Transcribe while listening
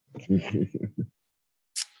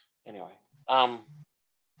Anyway, let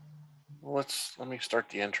me start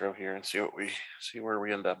the intro here and see where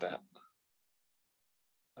we end up at.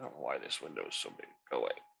 I don't know why this window is so big. Go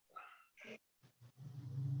away.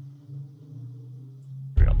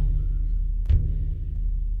 Here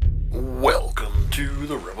we go. Welcome to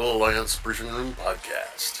the Rebel Alliance Briefing Room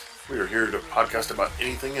podcast. We are here to podcast about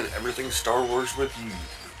anything and everything Star Wars with you.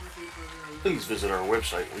 Please visit our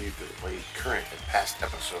website where you can play current and past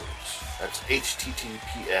episodes. That's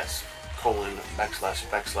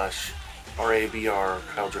https://RABR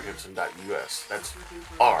KyleJohansson.us. That's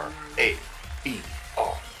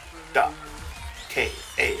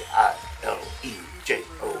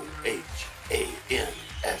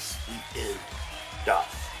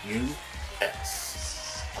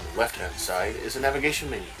On the left-hand side is a navigation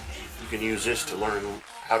menu. You can use this to learn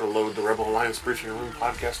how to load the Rebel Alliance Briefing Room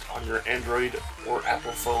podcast on your Android or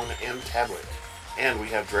Apple phone and tablet. And we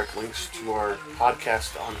have direct links to our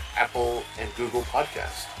podcast on Apple and Google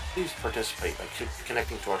Podcasts. Please participate by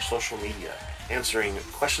connecting to our social media, answering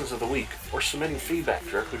questions of the week, or submitting feedback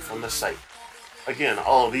directly from the site. Again,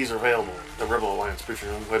 all of these are available at the Rebel Alliance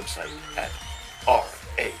Briefing Room website at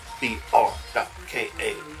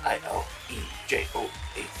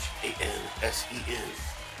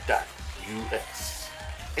RABR.KyleJohansson.us.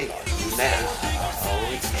 And now,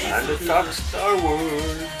 it's time to talk Star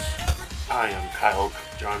Wars. I am Kyle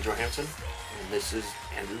John Johansson, and this is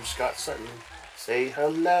Andrew Scott Sutton. Say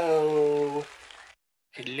hello.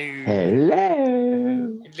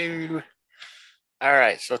 Hello. All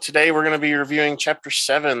right, so today we're going to be reviewing Chapter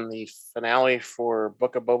 7, the finale for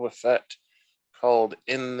Book of Boba Fett, called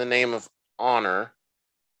In the Name of Honor.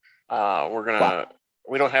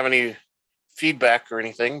 We don't have any feedback or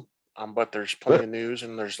anything, but there's plenty of news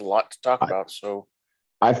and there's a lot to talk about. So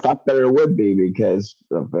I thought there would be because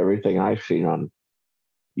of everything I've seen on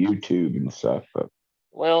YouTube and stuff. But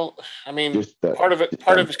well, I mean, part of it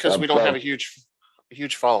is because we don't have a huge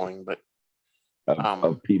following, but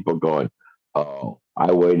of people going, "Oh,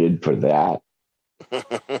 I waited for that."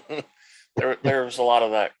 there was a lot of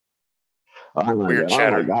that weird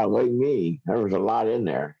chatter. Oh my God, like me, there was a lot in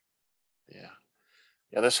there. Yeah.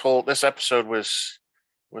 This episode was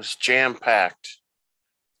jam packed,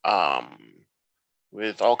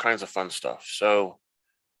 with all kinds of fun stuff. So,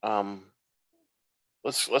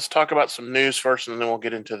 let's talk about some news first, and then we'll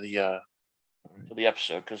get into the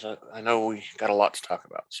episode because I know we got a lot to talk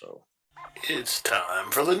about. So, it's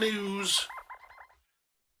time for the news.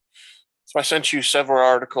 So I sent you several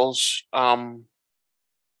articles. One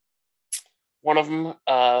of them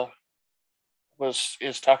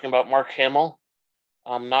is talking about Mark Hamill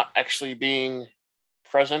not actually being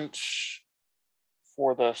present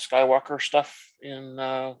for the Skywalker stuff in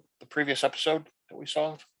the previous episode that we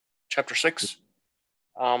saw, Chapter 6.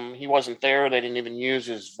 He wasn't there. They didn't even use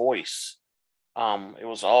his voice. It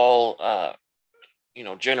was all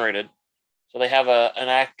generated. So they have an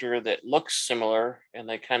actor that looks similar, and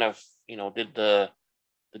they kind of did the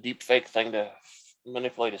deep fake thing to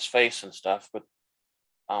manipulate his face and stuff. But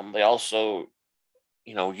they also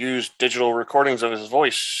used digital recordings of his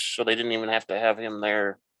voice, so they didn't even have to have him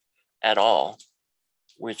there at all,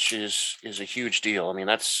 which is a huge deal. I mean,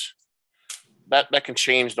 that can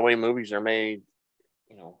change the way movies are made,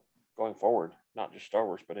 going forward. Not just Star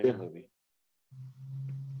Wars, but any movie.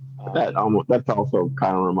 That also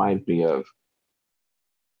kind of reminds me of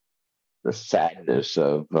the sadness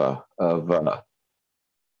of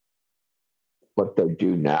what they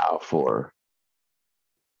do now for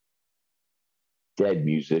dead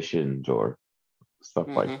musicians or stuff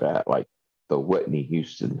like that, like the Whitney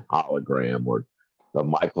Houston hologram or the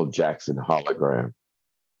Michael Jackson hologram,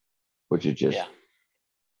 which is just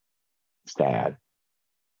sad.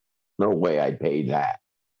 No way I'd pay that.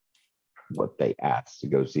 What they asked to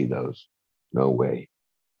go see those. No way.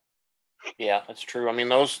 Yeah, that's true. I mean,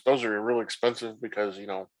 those are really expensive because, it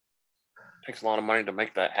takes a lot of money to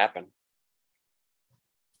make that happen.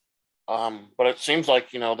 But it seems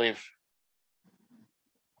like, they've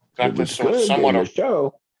got this somewhat of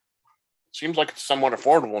show. Seems like it's somewhat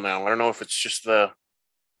affordable now. I don't know if it's just the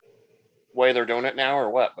way they're doing it now or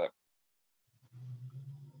what, but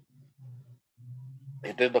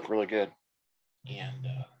it did look really good. And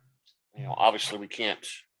obviously we can't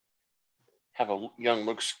have a young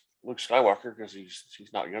Luke Skywalker because he's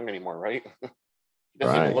not young anymore, right? He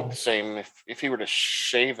doesn't even look the same. If he were to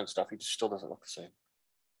shave and stuff, he just still doesn't look the same.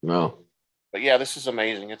 No. But yeah, this is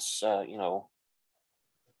amazing. It's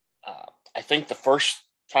I think the first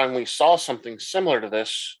time we saw something similar to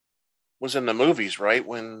this was in the movies, right?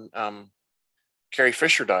 When Carrie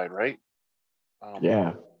Fisher died, right?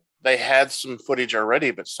 Yeah. they had some footage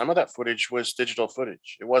already, but some of that footage was digital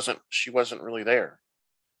footage. She wasn't really there.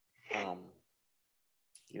 Not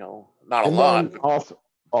a And lot, then but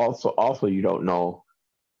also, you don't know.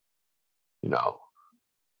 You know,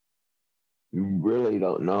 you really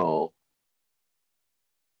don't know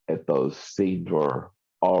if those scenes were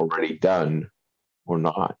already done or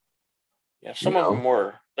not. yeah, You some of them know,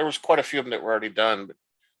 were. There was quite a few of them that were already done,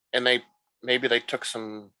 and maybe they took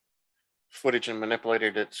some footage and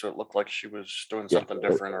manipulated it so it looked like she was doing yeah. something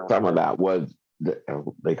different or Some of whatever. that was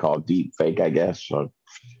they call deep fake, I guess. So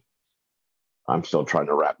I'm still trying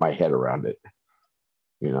to wrap my head around it.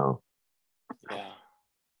 You know, Yeah,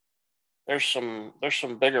 there's some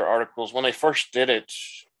bigger articles when they first did it.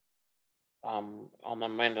 On the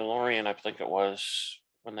Mandalorian, I think it was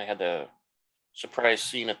when they had the surprise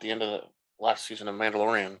scene at the end of the last season of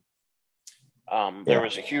Mandalorian. There yeah.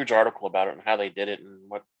 was a huge article about it and how they did it and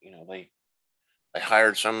what they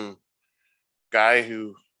hired some guy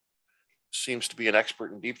who seems to be an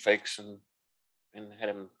expert in deepfakes and had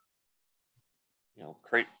him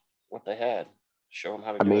create what they had, show them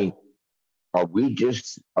how to I do it. mean, are we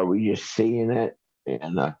just seeing it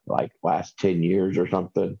in the like last 10 years or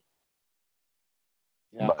something?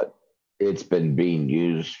 Yeah, But it's been being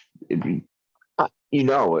used. It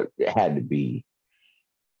had to be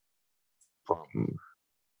from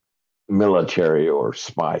military or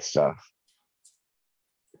spy stuff.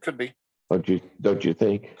 it could be. Don't you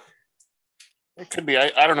think? It could be.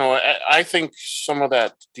 I don't know. I think some of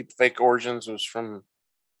that deepfake origins was from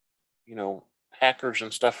hackers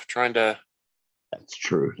and stuff trying to That's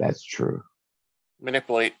true. That's true.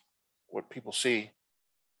 manipulate what people see.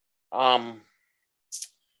 Um,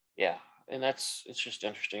 yeah, and it's just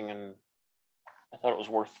interesting, and I thought it was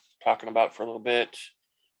worth talking about for a little bit.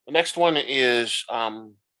 The next one is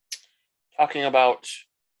talking about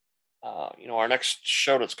our next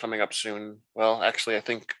show that's coming up soon. Well, actually, I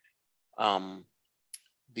think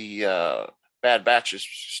the Bad Batch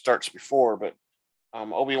starts before, but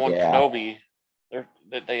Obi-Wan Yeah. Kenobi.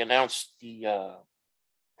 They announced the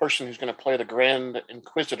person who's going to play the Grand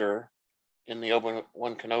Inquisitor in the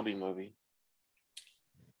Obi-Wan Kenobi movie.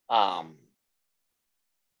 Um,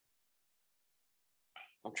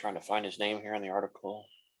 I'm trying to find his name here in the article.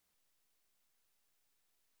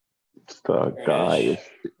 It's the There it is. guy.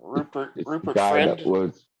 Rupert It's the Rupert guy that Friend.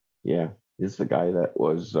 was. Yeah. It's the guy that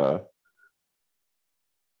was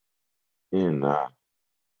in the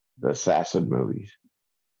assassin movies.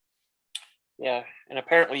 Yeah, and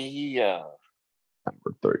apparently he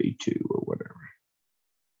Number 32 or whatever.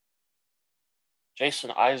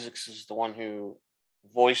 Jason Isaacs is the one who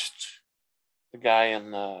voiced the guy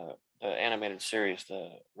in the animated series,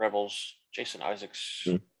 the Rebels. Jason Isaacs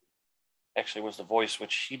Mhm. actually was the voice,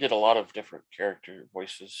 which he did a lot of different character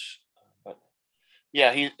voices. But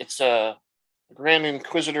yeah, it's a the Grand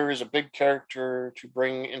Inquisitor is a big character to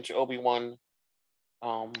bring into Obi-Wan.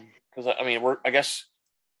 Because I mean, I guess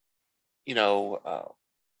you know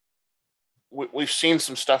we've seen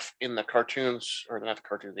some stuff in the cartoons, or not the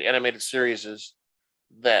cartoons, the animated series is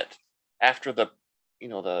that after the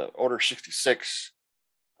Order 66,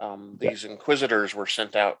 Yeah. these Inquisitors were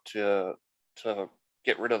sent out to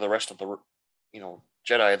get rid of the rest of the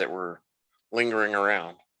Jedi that were lingering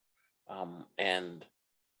around, and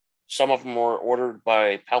some of them were ordered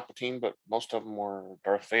by Palpatine, but most of them were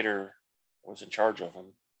Darth Vader was in charge of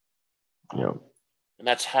them. Yeah. And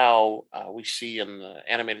that's how we see in the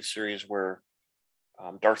animated series where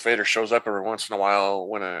Darth Vader shows up every once in a while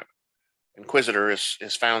when a Inquisitor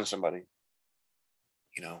is found somebody.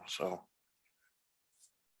 So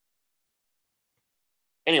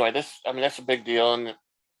anyway, that's a big deal, and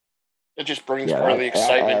it just brings Yeah. part of the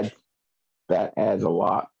excitement. That adds a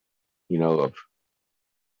lot. Of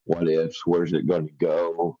what ifs. Where's it going to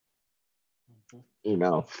go? Mhm. You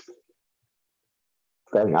know,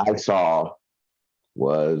 thing I saw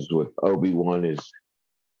was with Obi-Wan is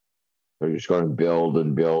they're just going to build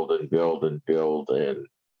and build and build and build, and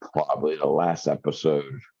probably the last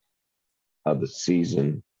episode of the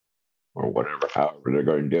season or whatever, however they're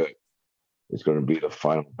going to do it, is going to be the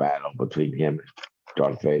final battle between him and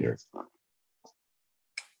Darth Vader.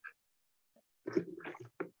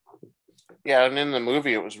 Yeah, and in the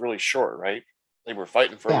movie it was really short, right? They were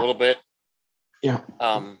fighting for a Yeah, little bit. yeah.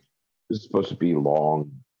 Um, It's supposed to be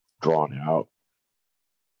long, drawn out.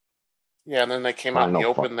 yeah, and then they came out in the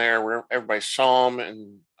Final open fight. there where everybody saw him,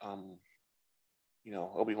 and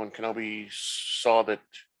Obi-Wan Kenobi saw that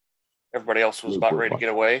everybody else was Luke about was ready to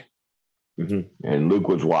get watching, away. and Luke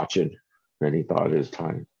was watching, and he thought his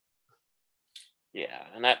time. Yeah,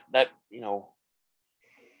 and that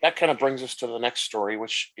kind of brings us to the next story,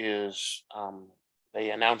 which is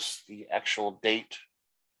they announced the actual date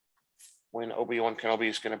when Obi-Wan Kenobi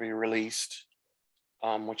is going to be released,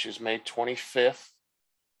 which is May 25th.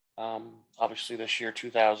 Obviously this year,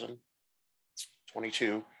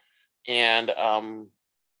 2022. And,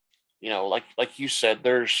 like you said,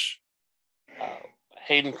 there's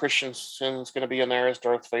Hayden Christensen's going to be in there as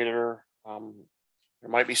Darth Vader. There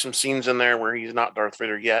might be some scenes in there where he's not Darth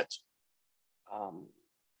Vader yet.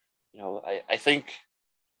 I think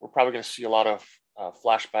we're probably going to see a lot of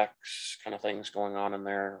flashbacks kind of things going on in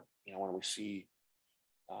there, when we see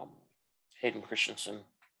Hayden Christensen.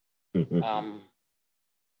 And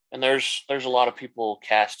there's a lot of people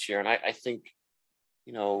cast here, and I think,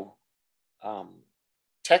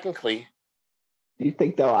 technically. Do you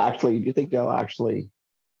think they'll actually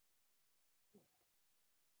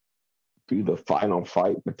do the final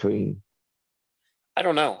fight between? I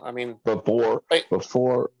don't know. I mean, before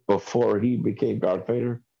he became Darth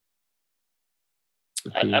Vader,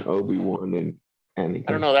 between Obi-Wan and Anakin.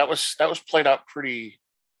 I don't know. That was played out pretty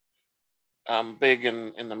big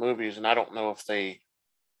in the movies, and I don't know if they,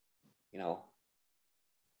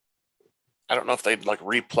 I don't know if they'd like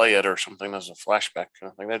replay it or something as a flashback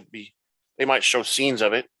kind of thing. They might show scenes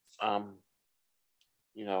of it.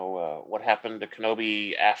 What happened to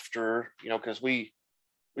Kenobi after, because we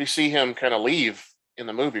see him kind of leave in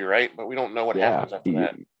the movie, right? But we don't know what happens after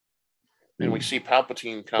that. And we see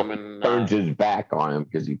Palpatine come and turns his back on him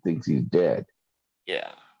because he thinks he's dead.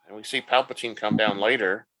 Yeah, and we see Palpatine come down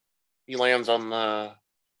later. He lands on the,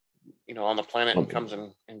 on the planet and comes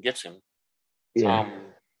in and gets him. Yeah,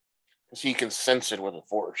 because he can sense it with the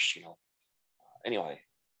Force. Anyway,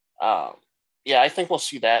 I think we'll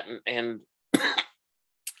see that, and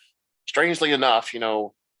strangely enough,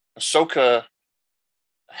 Ahsoka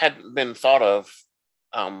hadn't been thought of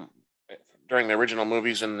during the original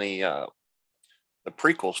movies and the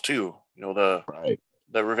prequels too. The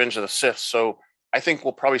Revenge of the Sith. So I think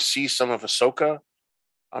we'll probably see some of Ahsoka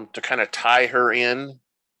to kind of tie her in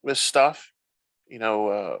with stuff.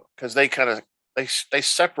 Because they kind of they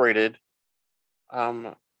separated.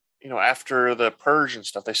 After the Purge and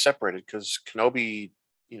stuff, they separated because Kenobi,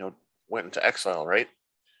 went into exile, right?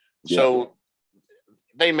 Yeah. So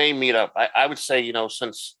they may meet up. I would say,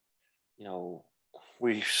 since,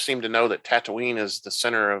 we seem to know that Tatooine is the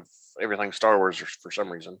center of everything Star Wars for some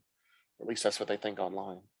reason. At least that's what they think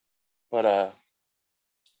online. But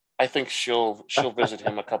I think she'll visit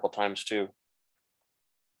him a couple times too.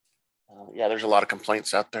 There's a lot of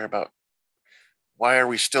complaints out there about why are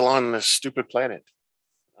we still on this stupid planet?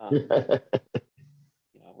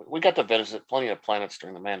 We got to visit plenty of planets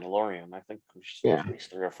during the Mandalorian. I think we should see at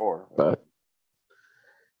least 3 or 4. But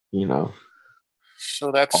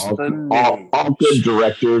so that's all good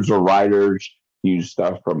directors or writers use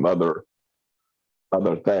stuff from other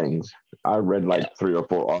things. I read 3 or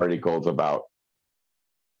 4 articles about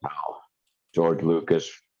how George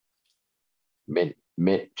Lucas meant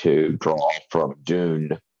to draw from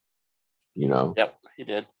Dune. Yep, he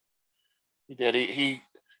did. It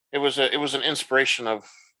was an inspiration of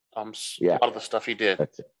a lot of the stuff he did.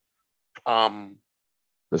 That's it.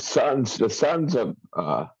 The son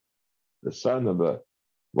of the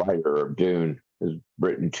writer of Dune has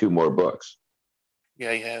written 2 more books.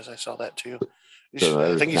 Yeah, he has. I saw that too.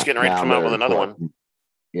 I think he's getting ready to come out with another one.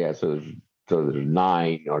 Yeah, so there's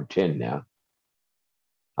 9 or 10 now.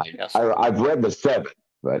 I've read the 7,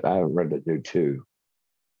 but I haven't read the new 2.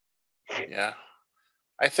 Yeah.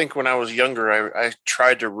 I think when I was younger, I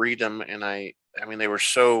tried to read them, and I mean, they were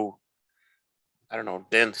so, I don't know,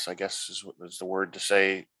 dense, I guess is the word to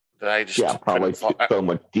say, that I just probably so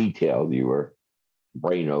much detail you were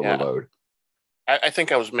brain overload. I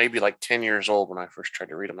think I was maybe 10 years old when I first tried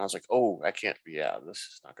to read them. I was like, oh, I can't be, this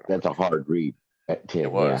is not going to work. That's a hard read at 10.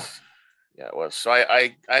 It was. Yeah, it was. So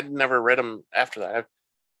I'd never read them after that.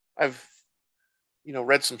 I've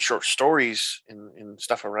read some short stories and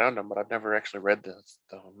stuff around them, but I've never actually read the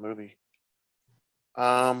movie.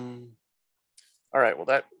 All right, well,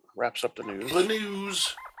 that wraps up the news. The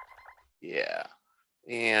news. Yeah.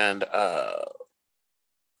 And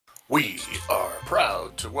we are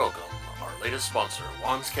proud to welcome our latest sponsor,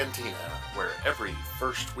 Juan's Cantina, where every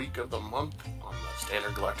first week of the month on the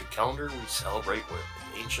Standard Galactic calendar, we celebrate what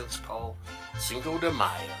the ancients call Cinco de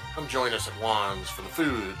Mayo. Come join us at Juan's for the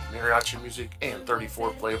food, mariachi music, and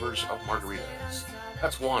 34 flavors of margaritas.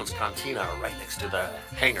 That's Juan's Cantina right next to the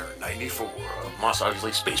Hangar 94 of Mos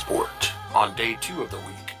Eisley Spaceport. On day 2 of the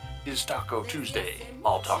week is Taco Tuesday.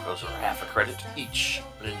 All tacos are half a credit each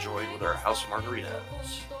and enjoyed with our house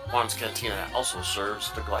margaritas. Juan's Cantina also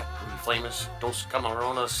serves the galactically famous Dos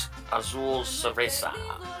Camarones Azul Cerveza.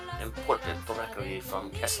 imported directly from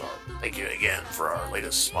Kessel. Thank you again for our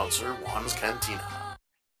latest sponsor, Juan's Cantina.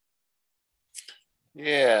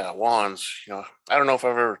 Yeah, wands. I don't know if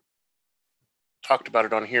I've ever talked about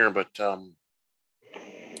it on here, but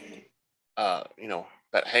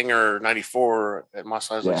that hangar 94 at Mos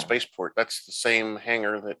Eisley Yeah. Spaceport. That's the same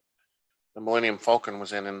hangar that the Millennium Falcon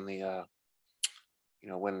was in the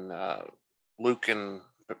when Luke and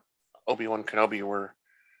Obi-Wan Kenobi were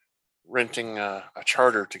renting a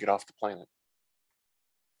charter to get off the planet.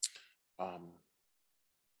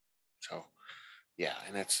 So yeah,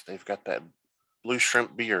 and they've got that blue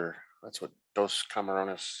shrimp beer. That's what Dos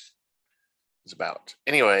Camarones is about.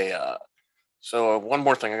 Anyway, so one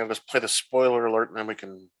more thing. I gotta just play the spoiler alert, and then we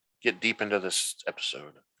can get deep into this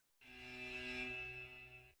episode.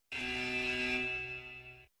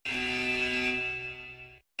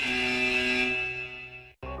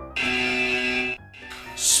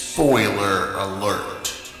 Spoiler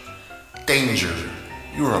alert. Danger.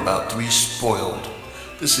 You are about to be spoiled.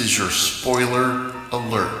 This is your spoiler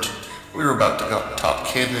alert. We're about to talk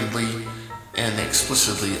candidly and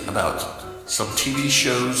explicitly about some TV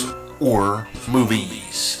shows or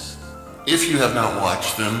movies. If you have not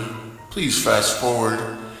watched them, please fast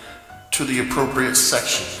forward to the appropriate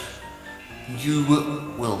section. You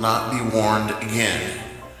will not be warned again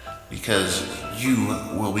because you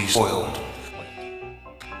will be spoiled.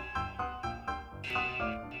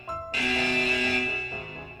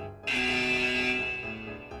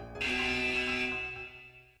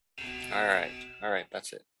 All right,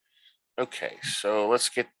 that's it. Okay, so let's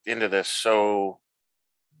get into this. So,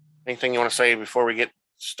 anything you want to say before we get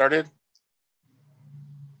started?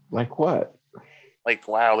 Like what? Like,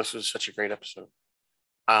 wow, this was such a great episode.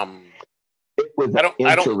 It was an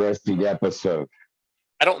interesting episode.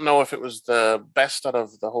 I don't know if it was the best out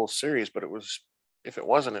of the whole series, but it was. If it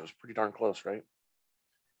wasn't, it was pretty darn close, right?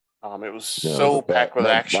 It was packed with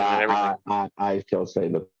action and everything. I still say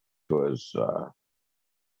that was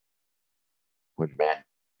when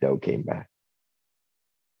Mando came back.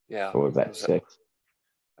 Yeah. Or was that 6?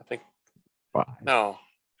 I think 5. No,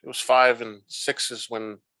 it was 5 and 6 is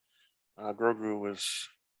when Grogu was.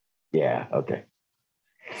 Yeah. Okay.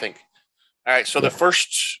 I think. All right. So the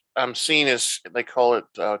first scene is, they call it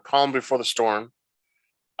 "Calm Before the Storm."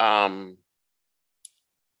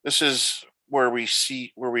 This is where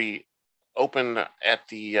we open at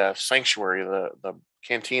the sanctuary, the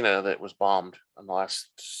cantina that was bombed in the last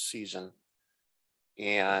season,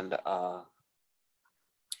 and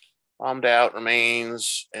bombed out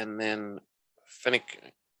remains, and then Finnick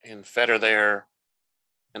and Fett are there,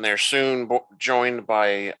 and they're soon joined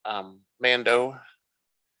by Mando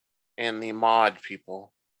and the mod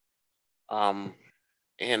people. And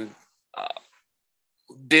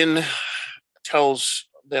Din tells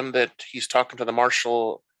them that he's talking to the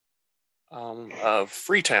marshal of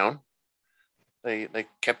Freetown. They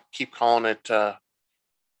keep calling it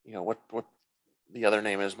what the other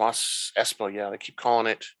name is, Mos Espa. Yeah, they keep calling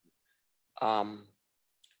it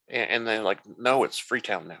and they're like, no, it's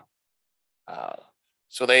Freetown now.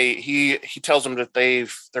 So he tells them that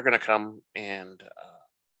they're going to come and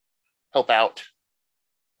help out.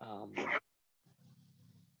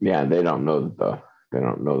 Yeah, they don't know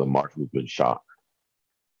the marshal's been shot.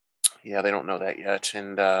 Yeah, they don't know that yet,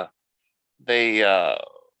 and they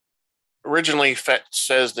originally Fett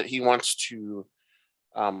says that he wants to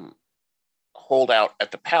hold out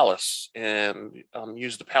at the palace and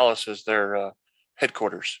use the palace as their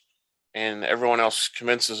headquarters, and everyone else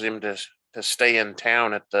convinces him to stay in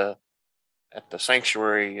town at the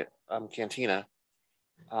sanctuary cantina.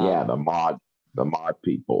 Yeah, the mod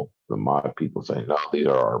people say,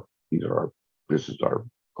 no, this is our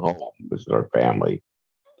home, this is our family.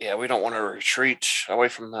 Yeah, we don't want to retreat away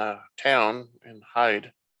from the town and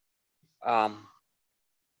hide. And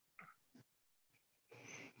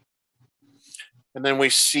then we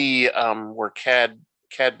see where Cad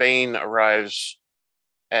Bane arrives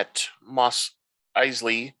at Mos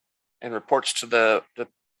Eisley and reports to the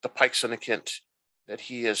Pike Syndicate that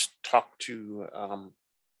he has talked to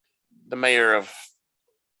the mayor of,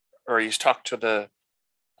 or he's talked to the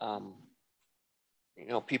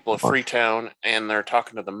people of Freetown, and they're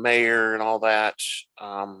talking to the mayor and all that.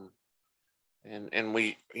 And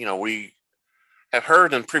we have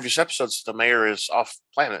heard in previous episodes the mayor is off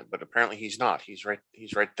planet, but apparently he's not. He's right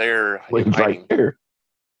there in hiding. Right there.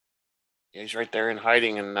 Yeah, he's right there in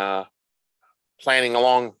hiding and planning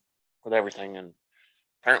along with everything. And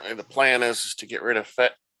apparently the plan is to get rid of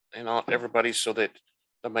Fett and everybody so that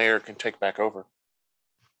the mayor can take back over.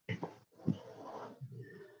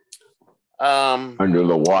 Under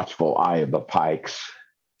the watchful eye of the Pikes.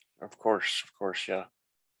 Of course, yeah.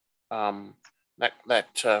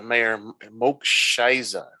 that Mayor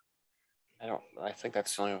Mokshaiza. I think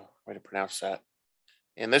that's the only way to pronounce that.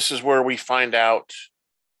 And this is where we find out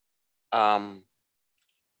that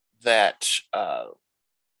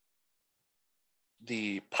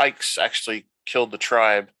the Pikes actually killed the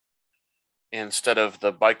tribe instead of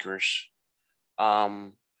the bikers.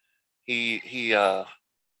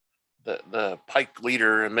 The Pike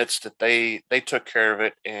leader admits that they took care of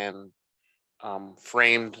it and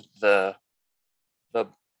framed the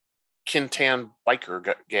Kintan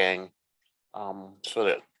biker gang, so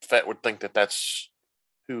that Fett would think that that's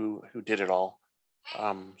who did it all,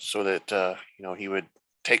 so that he would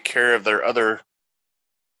take care of their other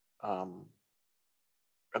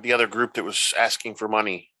the other group that was asking for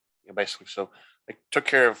money, basically. So they took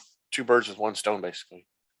care of two birds with one stone, basically.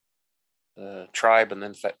 The tribe, and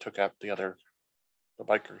then Fett took out the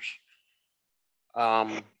bikers.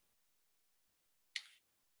 And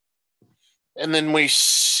then we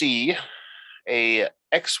see a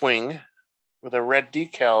X-wing with a red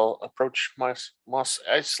decal approach Mos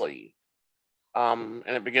Eisley, and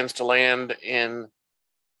it begins to land in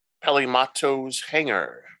Pelimato's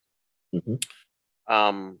hangar. Mm-hmm.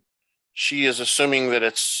 She is assuming that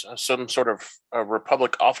it's some sort of a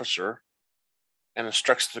Republic officer, and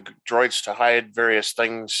instructs the droids to hide various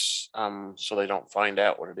things so they don't find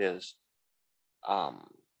out what it is.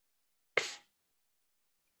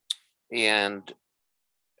 And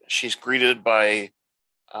she's greeted by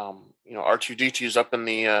R2-D2's up in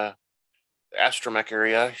the astromech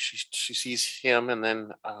area. She sees him, and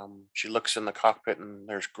then she looks in the cockpit, and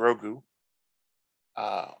there's Grogu.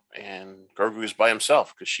 And Grogu is by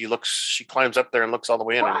himself because she climbs up there and looks all the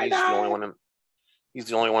way in, and he's the only one he's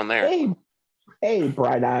the only one there. Hey,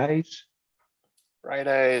 Bright Eyes. Bright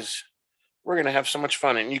Eyes. We're gonna have so much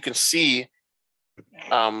fun, and you can see,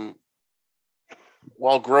 while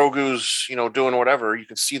Grogu's doing whatever, you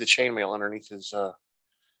can see the chainmail underneath his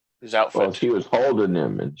outfit. Well, she was holding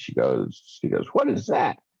him, and she goes, "What is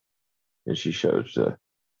that?" And she shows so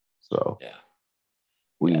yeah,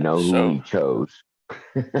 we know who he chose.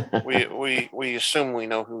 we assume we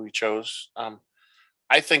know who he chose.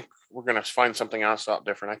 I think we're gonna find something else out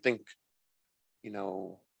different. I think,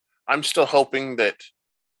 I'm still hoping that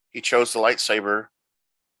he chose the lightsaber,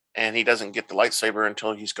 and he doesn't get the lightsaber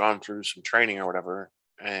until he's gone through some training or whatever.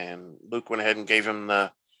 And Luke went ahead and gave him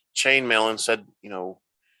the chainmail and said,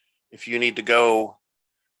 if you need to go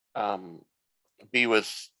be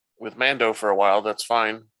with Mando for a while, that's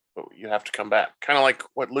fine, but you have to come back. Kind of like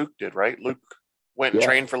what Luke did, right? Luke went and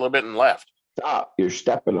trained for a little bit and left. Stop! You're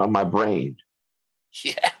stepping on my brain.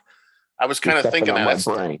 Yeah, I was kind of thinking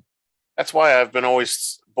that. That's why I've been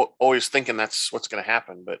always thinking that's what's going to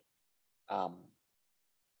happen, but who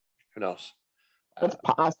knows? It's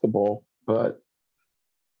possible, but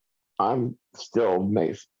I'm still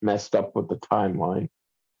messed up with the timeline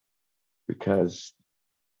because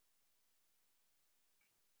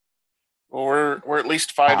we're at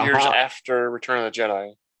least 5 years after Return of the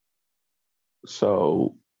Jedi.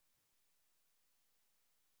 So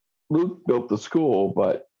Luke built the school,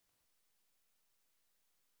 but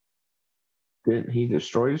didn't he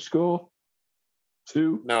destroy the school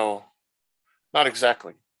too? No, not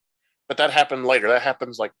exactly. But that happened later. That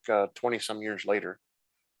happens like 20 some years later.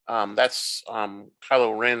 That's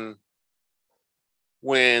Kylo Ren.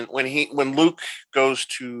 When Luke goes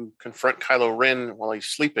to confront Kylo Ren while he's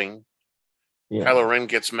sleeping, Kylo Ren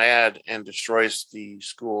gets mad and destroys the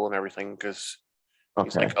school and everything because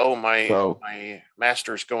he's like, "Oh, my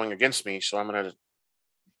master's going against me, so I'm going to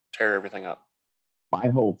tear everything up." My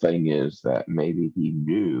whole thing is that maybe he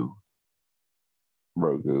knew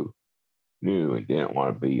Grogu knew and didn't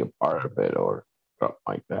want to be a part of it or something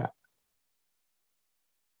like that.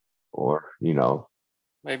 Or,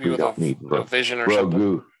 maybe with a vision or Grogu.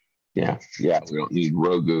 something. Yeah, we don't need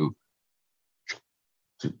Grogu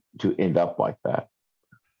to end up like that.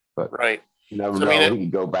 But right. You never know. He can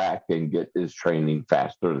go back and get his training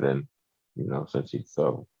faster than, since he's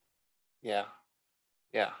so. Yeah.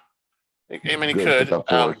 I mean, he could.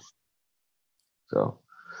 So,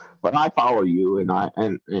 but I follow you, and I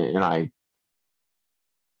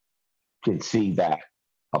can see that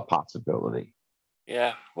a possibility.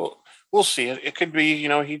 Yeah, well, we'll see. It could be,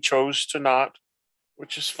 he chose to not,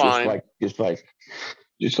 which is fine. Just like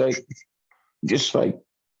he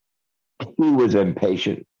was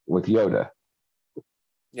impatient with Yoda.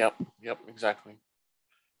 Yep, exactly.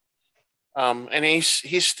 And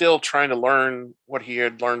he's still trying to learn what he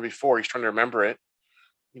had learned before. He's trying to remember it.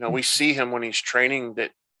 We see him when he's training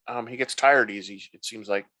that he gets tired easy. It seems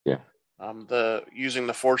like the using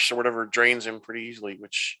the Force or whatever drains him pretty easily.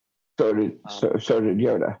 Which so did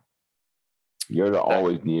Yoda. Yoda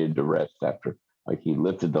always needed to rest after, like he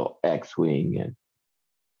lifted the X-wing and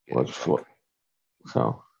was exactly.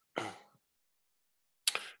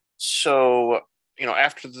 So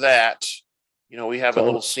after that, we have a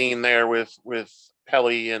little scene there with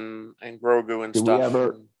Peli and Grogu and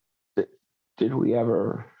stuff. Did we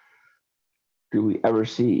ever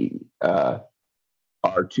see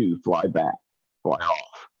R2 fly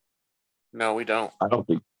off? No, we don't. I don't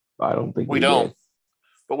think we don't. Did.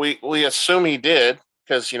 But we assume he did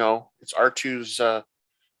because it's R2's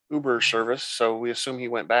Uber service, so we assume he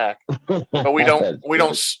went back. But we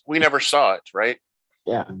never saw it, right?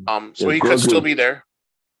 Yeah. So he could still be there.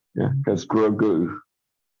 Yeah, because Grogu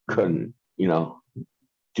couldn't,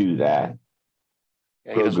 do that.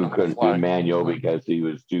 Yeah, Grogu couldn't do manual because he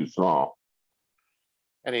was too small.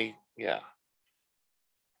 And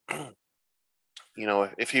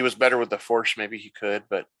if he was better with the Force, maybe he could.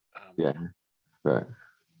 But but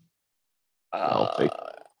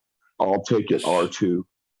I'll take it R2.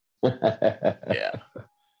 Yeah.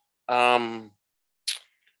 All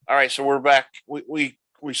right, so we're back. We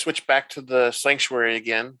switch back to the sanctuary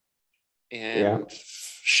again, and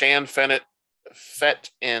Shan, Fett,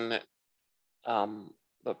 and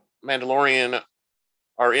the Mandalorian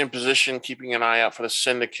are in position, keeping an eye out for the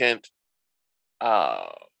Syndicate.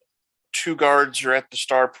 2 guards are at the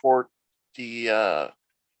starport. The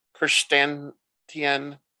Christian,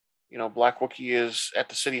 Black Wookiee is at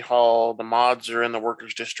the City Hall. The mods are in the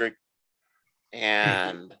Workers' District,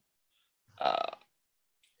 and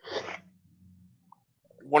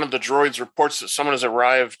one of the droids reports that someone has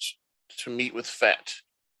arrived to meet with Fett.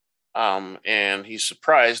 And he's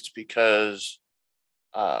surprised because,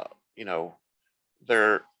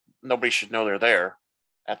 nobody should know they're there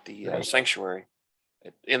at the sanctuary.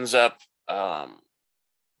 It ends up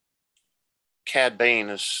Cad Bane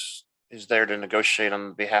is there to negotiate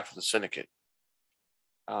on behalf of the Syndicate.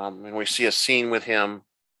 And we see a scene with him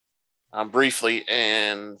briefly,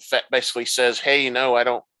 and Fett basically says, "Hey,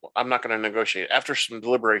 I'm not going to negotiate." After some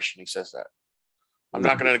deliberation, he says that. I'm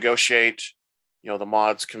not going to negotiate. The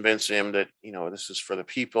mods convince him that, this is for the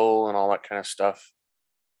people and all that kind of stuff.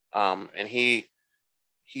 And he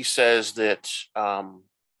says that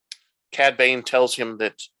Cad Bane tells him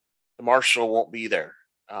that the Marshal won't be there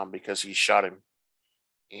because he shot him.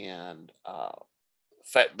 And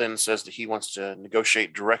Fett then says that he wants to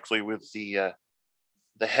negotiate directly with the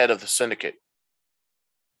head of the Syndicate.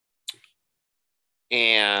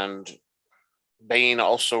 And Bane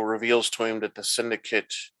also reveals to him that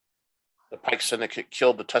the Pike Syndicate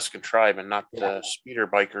killed the Tusken tribe and not the speeder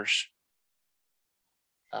bikers.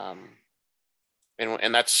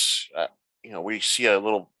 And that's, we see a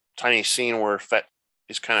little tiny scene where Fett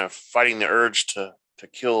is kind of fighting the urge to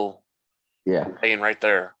kill Bane right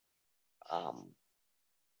there.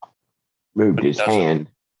 Moved his hand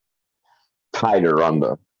tighter on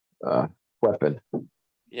the weapon.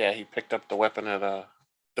 Yeah, he picked up the weapon at a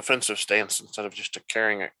defensive stance instead of just a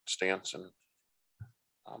carrying stance, and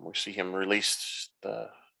we see him release the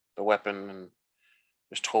weapon and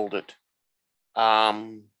just hold it.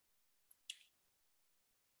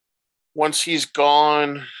 Once he's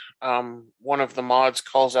gone, one of the mods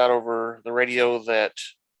calls out over the radio that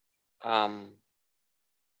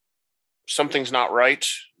something's not right.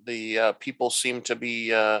 The people seem to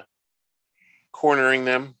be cornering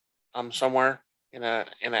them somewhere in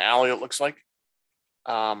an alley. It looks like.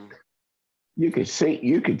 You could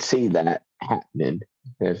see that happening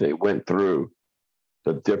as they went through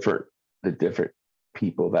the different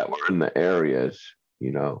people that were in the areas.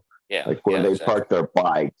 Like where they parked their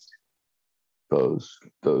bikes. Those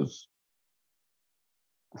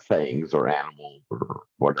things or animals or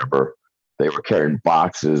whatever, they were carrying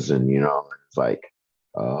boxes, and it's like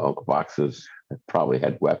the boxes probably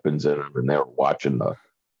had weapons in them, and they were watching the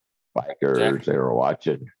bikers. Exactly. They were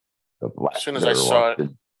watching the black. As soon as I saw it,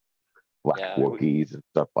 Black Wookiees and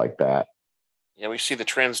stuff like that. Yeah, we see the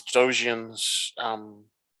Transdosians, kind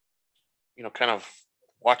of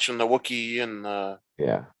watching the Wookiee, and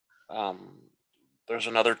there's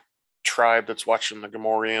another tribe that's watching the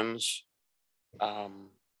Gamorreans. And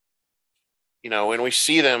we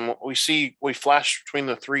see them. We flash between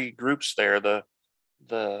the 3 groups there: the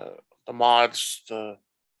mods, the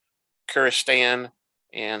Kuristan,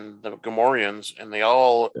 and the Gamorreans, and they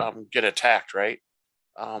all get attacked. Right.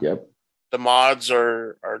 The mods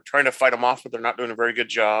are trying to fight them off, but they're not doing a very good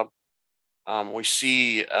job. We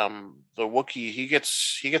see the Wookiee. He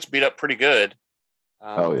gets beat up pretty good.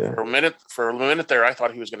 For a minute there, I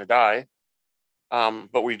thought he was going to die.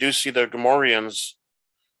 But we do see the Gamorreans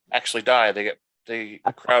actually die. The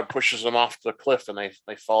crowd pushes them off the cliff, and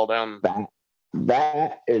they fall down.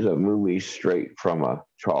 That is a movie straight from a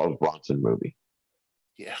Charles Bronson movie.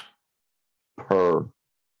 Yeah. Per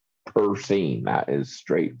scene, that is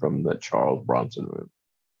straight from the Charles Bronson movie.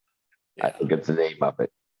 Yeah. I think it's the name of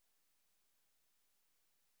it.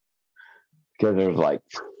 Because there's like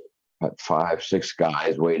 5, 6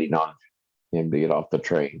 guys waiting on him to get off the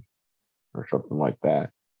train or something like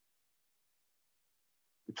that.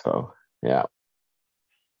 So yeah.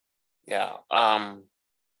 Yeah.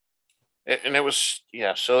 And it was,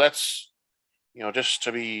 yeah. So that's, just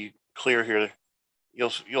to be clear here,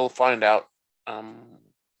 you'll find out,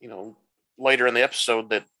 later in the episode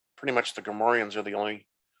that pretty much the Gamorreans are the only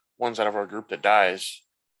ones out of our group that dies.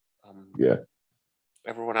 Yeah.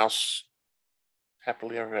 Everyone else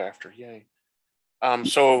happily ever after. Yay.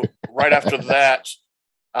 So right after that,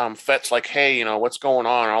 Fett's like, hey, what's going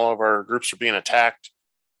on? All of our groups are being attacked.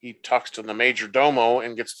 He talks to the Major Domo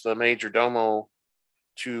and gets the Major Domo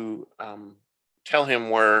to tell him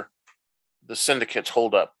where the syndicate's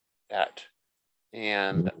hold up at.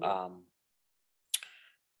 And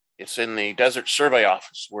it's in the Desert Survey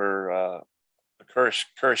Office where the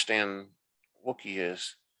Kuristan Wookiee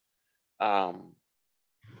is.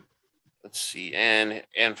 Let's see, and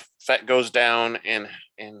Fett goes down and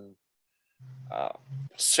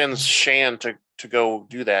sends Shan to go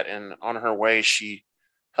do that. And on her way, she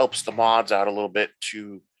helps the mods out a little bit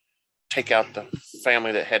to take out the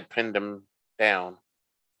family that had pinned him down.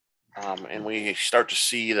 And we start to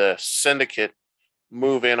see the syndicate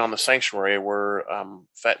move in on the sanctuary where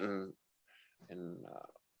Fett and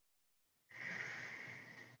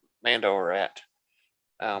Mando are at.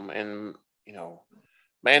 And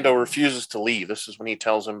Mando refuses to leave. This is when he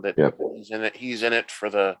tells him that he's in it for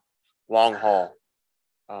the long haul.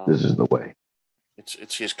 This is the way.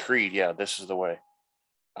 It's his creed. Yeah, this is the way.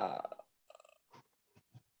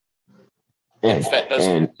 And Fett does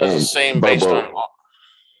the same Bobo, based on.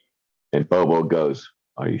 And Bobo goes,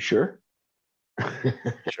 "Are you sure?"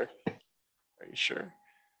 Sure. Are you sure?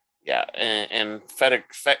 Yeah, and Fett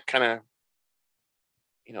kind of,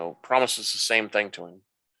 promises the same thing to him.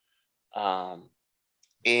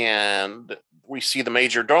 And we see the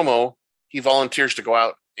Major Domo. He volunteers to go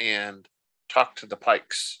out and talk to the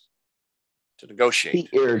Pikes to negotiate. He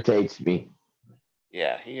irritates me.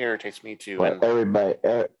 Yeah, he irritates me too. But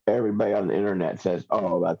everybody on the internet says,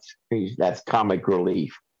 "Oh, that's comic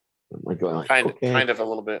relief." I'm like, kind of a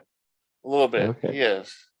little bit. Okay. He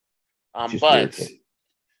is. But irritating.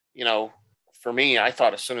 for me, I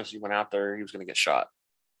thought as soon as he went out there, he was going to get shot.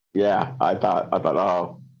 Yeah, I thought,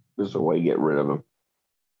 oh, this is a way to get rid of him.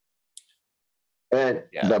 And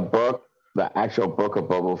the actual book of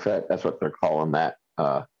Boba Fett, that's what they're calling that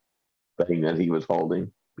thing that he was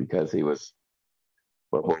holding, because he was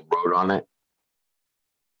what wrote on it.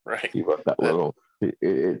 Right. He wrote that little.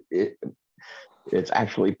 It's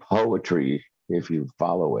actually poetry if you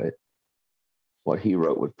follow it. What he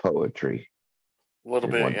wrote was poetry. A little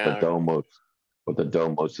bit, what the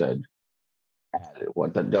Domo said.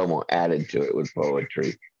 What the Domo added to it was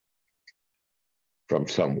poetry from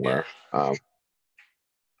somewhere. Yeah.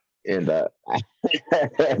 And the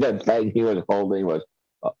thing he was holding was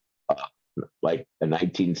like a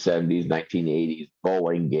 1970s, 1980s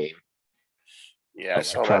bowling game. Yeah, I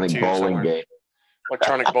saw that too.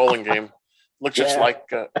 Electronic bowling game. Looked just like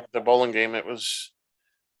the bowling game. It was,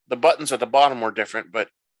 the buttons at the bottom were different, but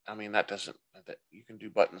I mean that you can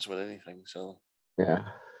do buttons with anything. So yeah,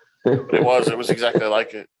 but it was exactly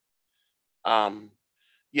like it.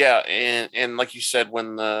 Yeah, and like you said,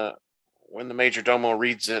 when the Major Domo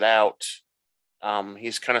reads it out,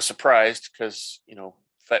 he's kind of surprised because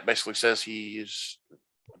Fett basically says he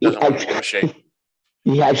doesn't want to negotiate.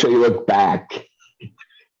 He actually looked back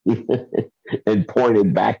and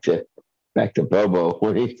pointed back to Bobo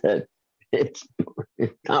when he said, "It's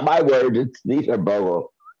not my words. These are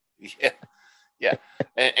Bobo." Yeah,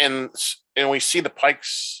 and we see the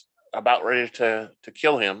Pikes about ready to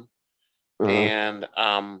kill him, and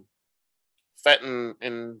Fett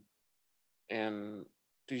and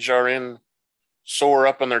Djarin soar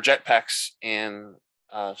up on their jetpacks and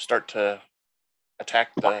start to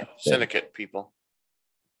attack the syndicate people.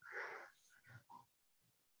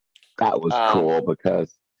 That was cool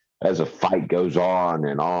because as a fight goes on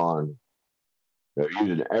and on, they're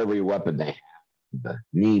using every weapon they have. The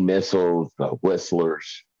knee missiles, the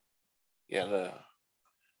whistlers. Yeah,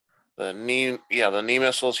 the knee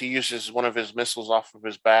missiles. He uses one of his missiles off of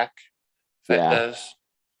his back. Fett does.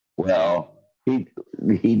 Well,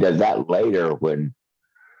 he does that later when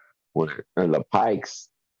the Pikes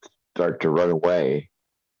start to run away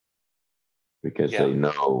because they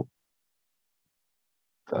know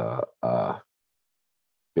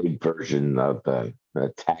big version of the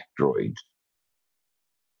attack droids,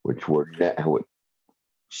 which would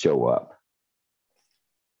show up.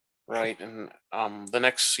 Right, and the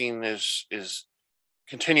next scene is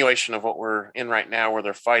continuation of what we're in right now, where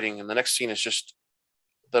they're fighting, and the next scene is just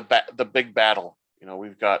the big battle.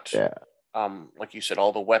 We've got like you said,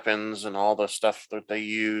 all the weapons and all the stuff that they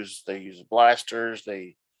use. They use blasters,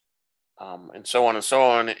 and so on and so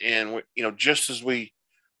on. And just as we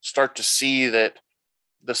start to see that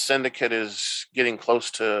the syndicate is getting close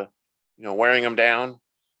to wearing them down,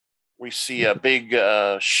 we see a big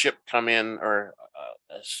ship come in, or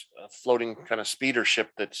a floating kind of speeder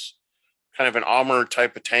ship that's kind of an armor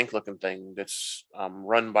type of tank looking thing that's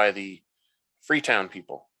run by the Freetown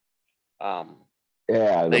people.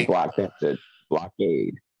 The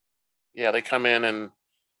blockade. Yeah, they come in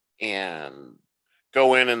and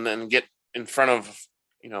go in and then get in front of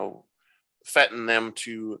Fett and them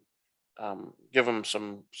to give them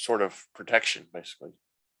some sort of protection, basically.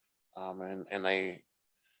 And they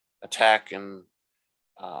attack, and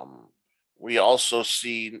we also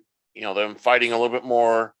see them fighting a little bit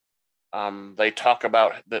more. They talk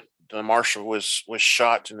about that the marshal was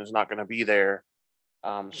shot and is not going to be there.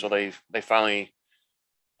 So they finally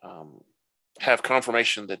have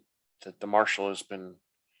confirmation that the marshal has been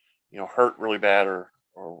hurt really bad or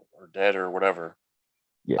dead or whatever.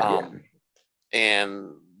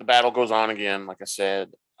 And the battle goes on again. Like I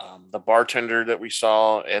said, the bartender that we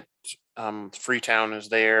saw at Freetown is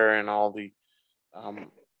there, and all the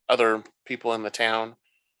other people in the town,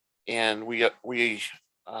 and we get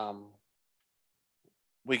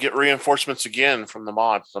reinforcements again from the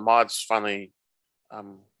mods. The mods finally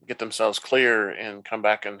get themselves clear and come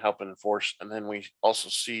back and help enforce. And then we also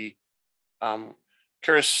see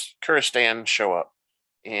Kuristan show up,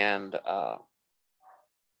 and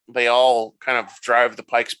they all kind of drive the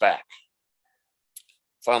Pikes back.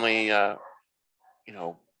 Finally,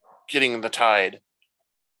 getting the tide,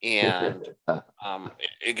 and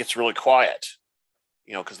it gets really quiet,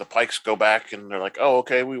 because the Pikes go back and they're like, "Oh,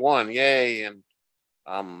 okay, we won, yay!" And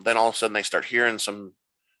then all of a sudden they start hearing some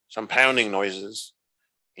pounding noises,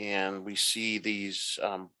 and we see these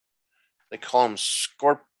they call them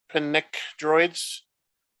Scorpionic droids,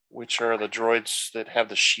 which are the droids that have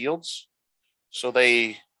the shields. So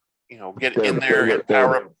they get in there and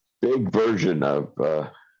power up. Big version of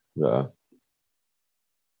the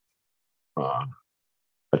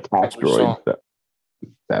attack droids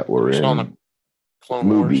that were in the Clone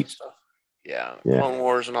Wars and stuff. Yeah, Clone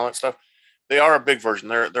Wars and all that stuff. They are a big version.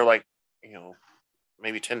 They're like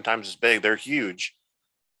maybe 10 times as big. They're huge.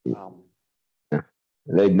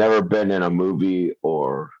 They've never been in a movie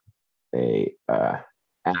or a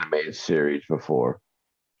animated series before.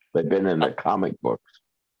 They've been in the comic books.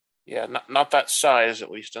 Yeah, not that size,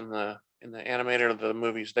 at least in the animated or the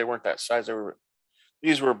movies. They weren't that size.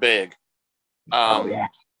 These were big.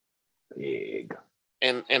 Big.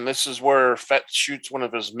 And this is where Fett shoots one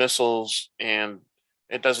of his missiles, and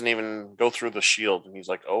it doesn't even go through the shield, and he's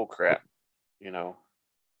like, "Oh crap!"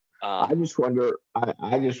 I just wonder.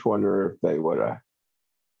 I just wonder if they would have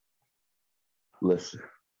listened,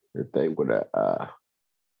 if they would have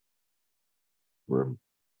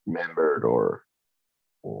remembered or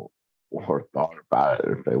thought about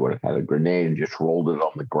it, if they would have had a grenade and just rolled it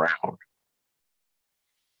on the ground,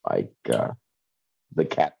 like the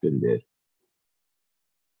captain did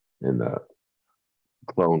in the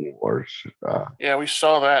Clone Wars. Yeah, we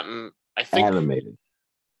saw that, and I think animated,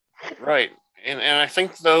 right, and I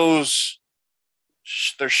think those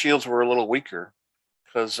their shields were a little weaker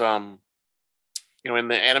because in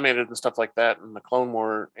the animated and stuff like that, in the Clone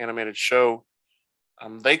War animated show,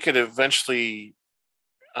 they could eventually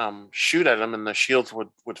shoot at them and the shields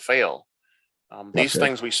would fail. These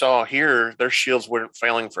things we saw here, their shields weren't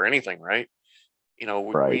failing for anything, right?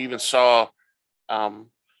 We even saw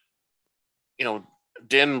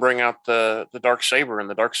Din bring out the dark saber, and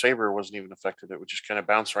the dark saber wasn't even affected. It would just kind of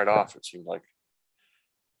bounce right off, it seemed like.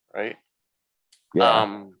 Right?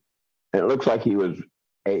 Yeah. It looks like he was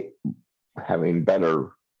having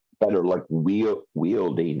better luck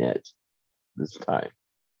wielding it this time.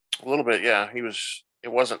 A little bit, yeah.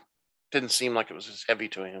 Didn't seem like it was as heavy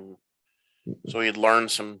to him. So he had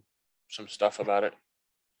learned some stuff about it.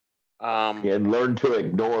 He had learned to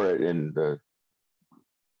ignore it and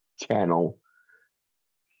channel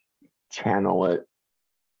it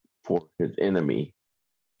for his enemy.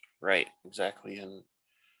 Right, exactly. And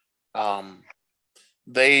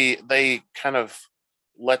they kind of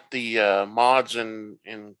let the mods and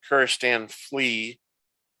Kuristan flee,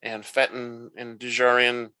 and Fett and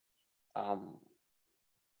Djarin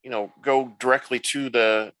go directly to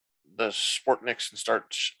the the Sportniks and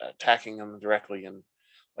start attacking them directly. And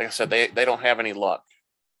like I said, they don't have any luck.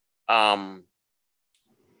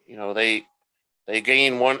 They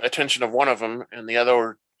gain one attention of one of them, and the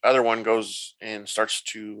other one goes and starts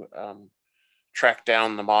to track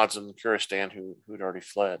down the mods in Kuristan who'd already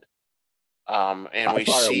fled. And I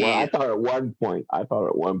thought at one point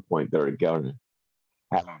they were going to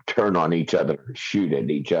have them turn on each other and shoot at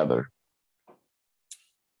each other.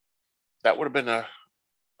 That would have been a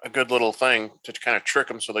good little thing to kind of trick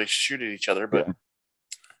them so they shoot at each other, but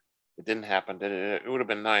it didn't happen, did it? It would have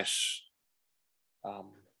been nice.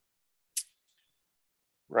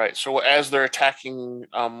 Right. So as they're attacking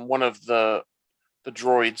one of the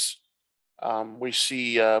droids, we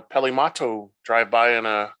see Pelimato drive by in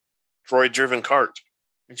a droid-driven cart,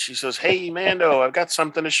 and she says, "Hey, Mando, I've got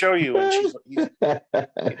something to show you." And she's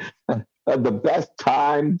the best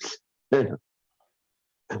times.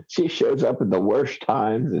 She shows up in the worst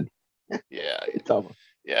times, and it's almost...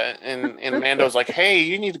 and Mando's like, "Hey,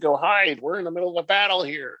 you need to go hide. We're in the middle of a battle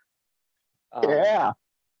here." Get out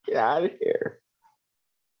of here.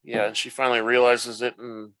 Yeah, and she finally realizes it,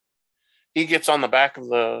 and he gets on the back of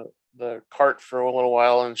the cart for a little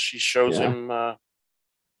while, and she shows him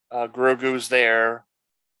Grogu's there.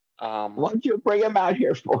 What'd you bring him out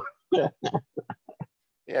here for?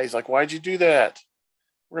 Yeah, he's like, "Why'd you do that?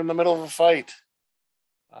 We're in the middle of a fight."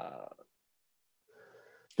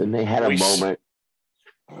 Then they had a moment.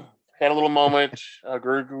 Had a little moment.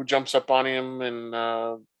 Grogu jumps up on him and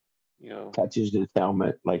touches his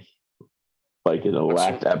helmet like in the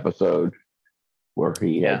last episode where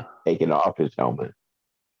he had taken off his helmet.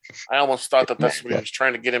 I almost thought that's what he was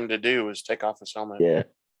trying to get him to do, is take off his helmet. Yeah.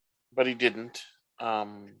 But he didn't.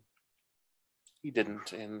 He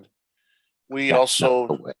didn't. And that's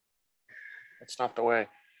not the way.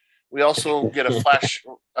 We also get a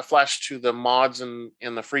flash to the mods and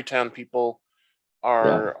the Freetown people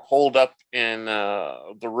are holed up in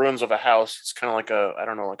the ruins of a house. It's kind of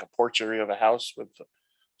like a porch area of a house with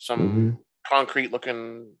some concrete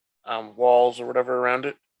looking walls or whatever around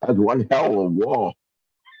it. That's one hell of a wall.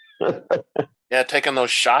 Yeah, taking those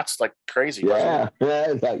shots like crazy. Yeah,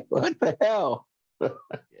 it's like, what the hell?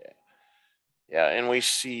 Yeah, and we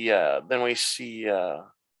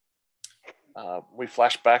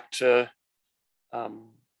flash back to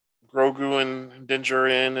Grogu and Din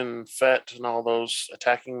Djarin and Fett and all those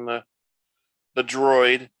attacking the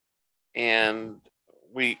droid, and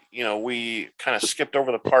we kind of skipped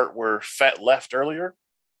over the part where Fett left earlier.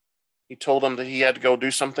 He told them that he had to go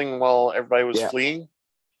do something while everybody was fleeing,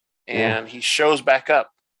 and he shows back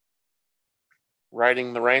up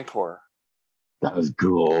riding the Rancor. That was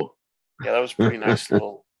cool. Yeah, that was pretty nice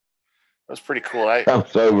little. That was pretty cool.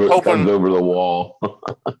 Comes over the wall.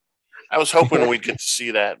 I was hoping we'd get to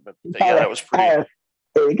see that, but that was pretty.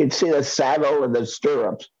 You could see the saddle and the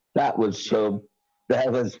stirrups. That was so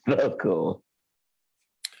cool.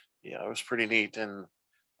 Yeah, it was pretty neat, and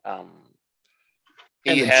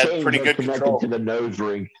he had pretty good control to the nose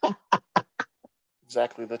ring.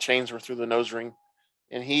 Exactly, the chains were through the nose ring,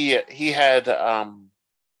 and he had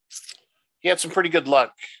some pretty good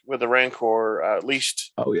luck with the Rancor. At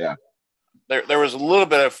least, there was a little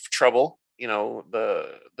bit of trouble.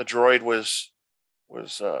 The droid was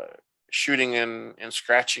shooting and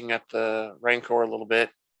scratching at the Rancor a little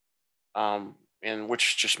bit, and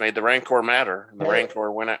which just made the Rancor matter. And the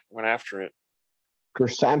Rancor went after it.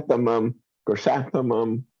 Chrysanthemum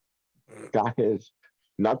got his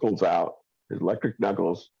knuckles out, his electric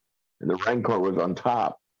knuckles, and the Rancor was on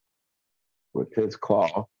top with his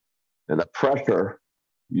claw. And the pressure,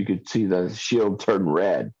 you could see the shield turn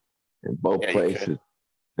red in both places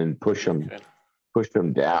and push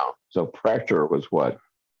them down. So pressure was what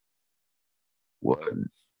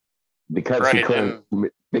because he couldn't,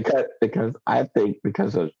 because I think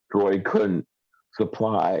because a droid couldn't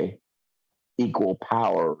supply equal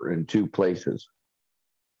power in two places.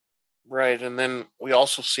 Right, and then we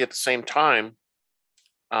also see at the same time,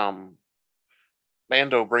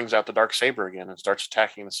 Mando brings out the Darksaber again and starts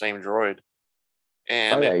attacking the same droid.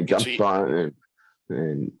 And he jumps on it,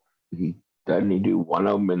 and he doesn't he do one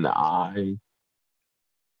of them in the eye,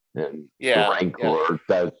 and the Rancor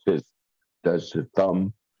does his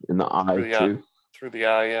thumb in the eye too. Through the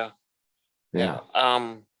eye, yeah.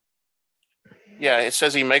 It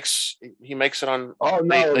says he makes it on. Oh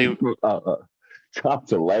no! They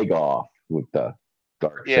chops a leg off with the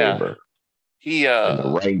Darksaber. And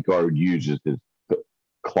the Rancor uses his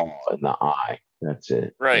claw in the eye. That's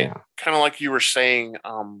it. Right. Yeah. Kind of like you were saying,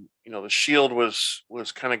 the shield was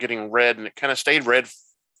kind of getting red, and it kind of stayed red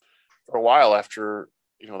for a while after,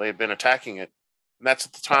 they had been attacking it. And that's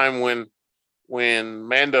at the time when when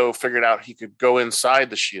Mando figured out he could go inside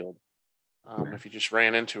the shield if he just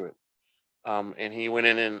ran into it. And he went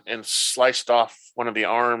in and sliced off one of the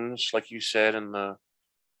arms, like you said, and the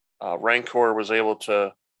Rancor was able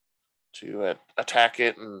to attack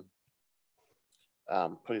it and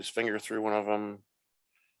put his finger through one of them.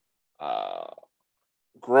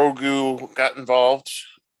 Grogu got involved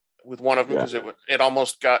with one of them because it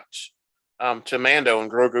almost got to Mando, and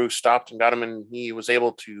Grogu stopped and got him, and he was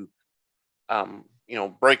able to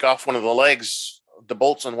break off one of the legs, the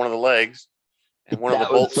bolts on one of the legs, and one of the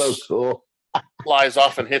bolts so cool. flies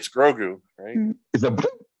off and hits Grogu. Right? It's a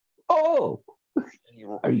oh.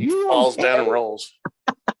 Are you falls okay? down and rolls.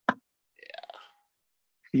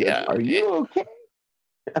 Yeah. Are you okay?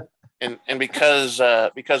 And because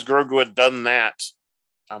Grogu had done that,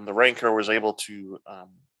 the Rancor was able to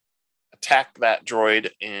attack that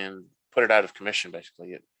droid and put it out of commission.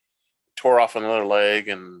 Basically, it tore off another leg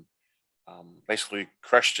and basically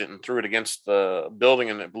crushed it and threw it against the building,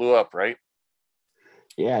 and it blew up. Right?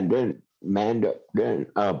 Yeah, and then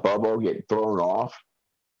Bobo get thrown off.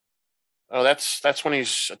 Oh, that's when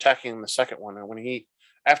he's attacking the second one, and when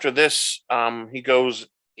after this, he goes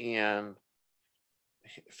and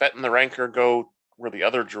Fett and the Rancor go where the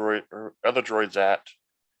other droid's at.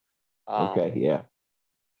 Okay, yeah.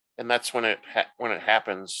 And that's when it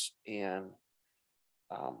happens, and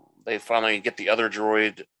they finally get the other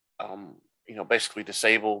droid, basically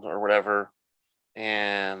disabled or whatever,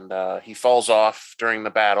 and he falls off during the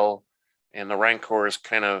battle, and the Rancor is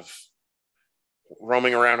kind of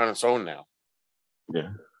roaming around on its own now.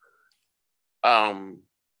 Yeah.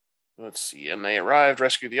 Let's see, and they arrived,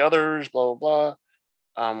 rescue the others, blah blah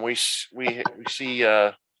blah. We see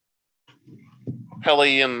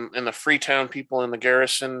Peli and the Freetown people in the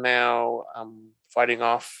garrison now fighting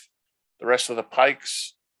off the rest of the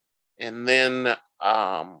Pikes, and then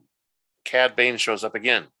Cad Bane shows up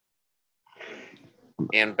again,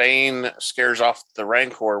 and Bane scares off the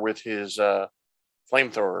Rancor with his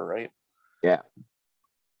flamethrower, right? Yeah.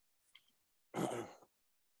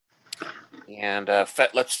 And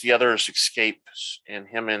Fett lets the others escape, and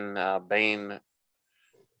him and Bane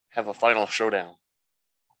have a final showdown.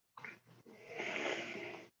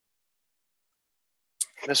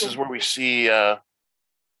 This is where we see, Bane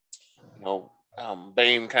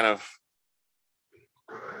kind of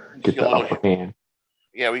get the upper hand.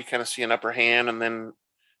 Yeah, we kind of see an upper hand, and then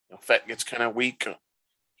Fett gets kind of weak.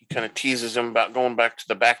 He kind of teases him about going back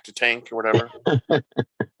to tank or whatever.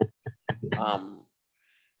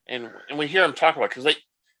 And we hear them talk about, because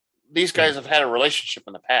these guys have had a relationship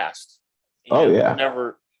in the past. Oh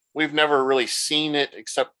yeah. We've never really seen it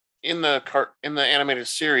except in the animated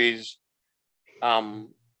series. A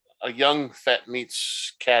young Fett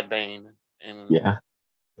meets Cad Bane, and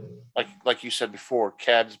like you said before,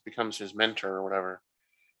 Cad becomes his mentor or whatever.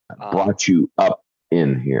 Brought you up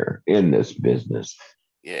in here in this business.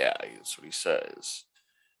 Yeah, that's what he says.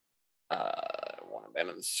 Want to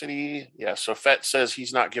abandon the city. Yeah, so Fett says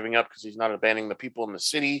he's not giving up because he's not abandoning the people in the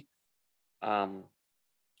city.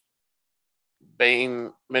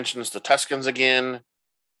 Bane mentions the Tuscans again,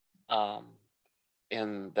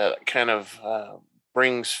 and that kind of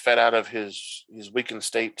brings Fett out of his weakened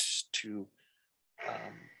state to,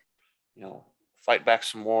 fight back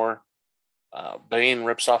some more. Bane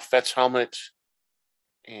rips off Fett's helmet,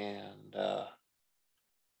 and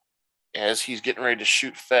as he's getting ready to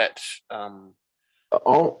shoot Fett, when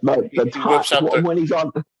he's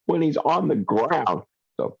on the ground,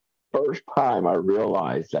 the first time I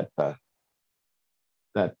realized that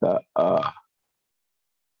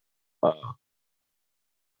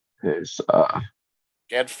his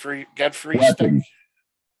Godfrey stick,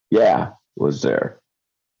 was there.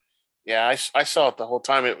 Yeah, I saw it the whole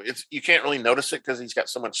time. It's you can't really notice it because he's got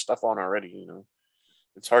so much stuff on already.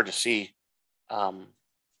 It's hard to see.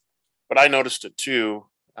 But I noticed it too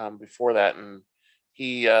before that, and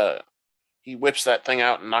he whips that thing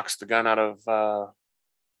out and knocks the gun out of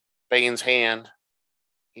Bane's hand,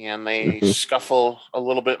 and they scuffle a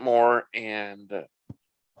little bit more, and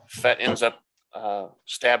Fett ends up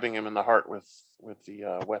stabbing him in the heart with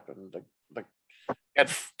the weapon, the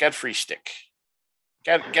Godfrey stick,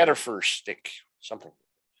 Gadderfer stick, something.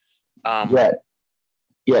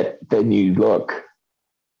 Yet then you look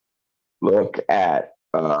at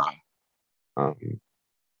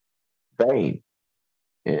Bane,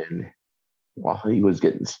 and while he was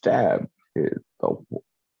getting stabbed,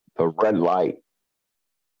 the red light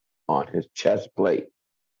on his chest plate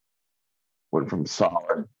went from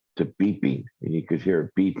solid to beeping, and you could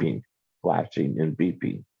hear beeping, flashing and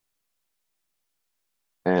beeping.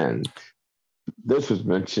 And this was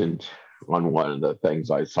mentioned on one of the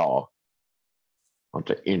things I saw on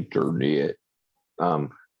the internet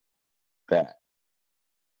that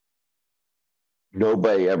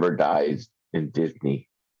nobody ever dies in Disney,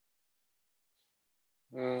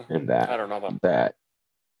 and I don't know about that.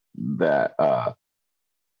 That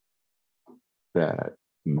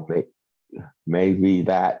maybe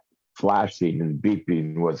that flashing and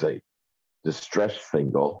beeping was a distress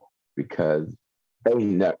signal because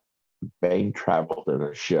Bane traveled in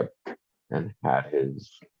a ship and had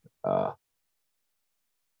his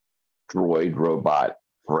droid robot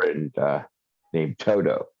friend named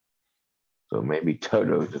Toto. So maybe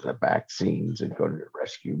Toto's in the back scenes and going to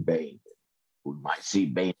rescue Bane. We might see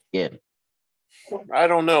Bane again. I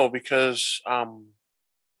don't know because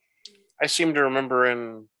I seem to remember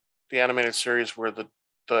in the animated series where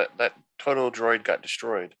that Toto droid got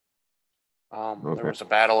destroyed. There was a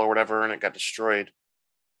battle or whatever, and it got destroyed.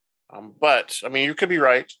 But I mean, you could be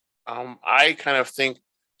right. I kind of think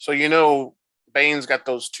so. Bane's got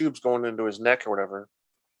those tubes going into his neck or whatever.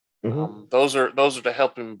 Mm-hmm. Those are to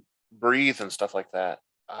help him breathe and stuff like that,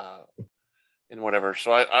 and whatever.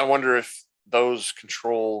 So I wonder if those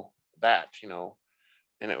control that,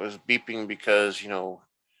 and it was beeping because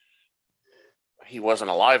he wasn't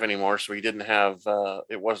alive anymore, so he didn't have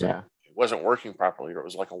it wasn't working properly, or it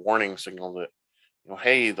was like a warning signal that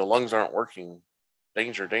hey, the lungs aren't working,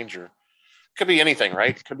 danger. Could be anything,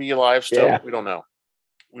 right? Could be alive still. Yeah. We don't know.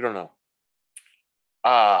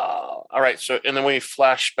 All right. So, and then we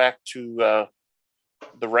flash back to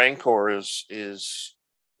the Rancor is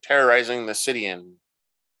terrorizing the city and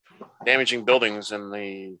damaging buildings, and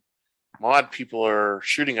the mod people are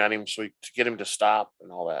shooting at him to get him to stop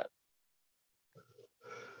and all that.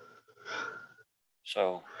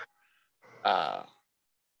 So,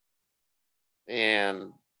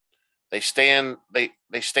 and they stand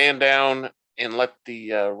down and let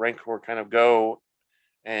the Rancor kind of go,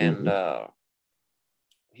 and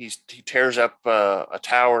he tears up a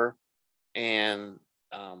tower and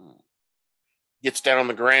gets down on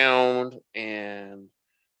the ground and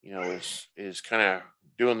is kind of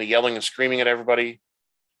doing the yelling and screaming at everybody,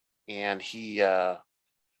 and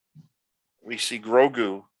we see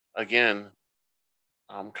Grogu again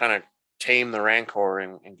kind of tame the Rancor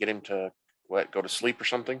and get him to go to sleep or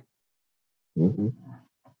something. Mm-hmm.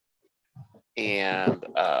 And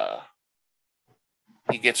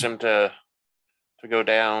he gets him to go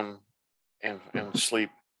down and sleep.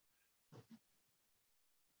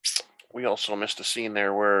 We also missed a scene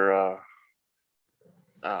there where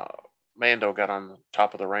Mando got on the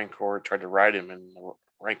top of the Rancor, tried to ride him, and the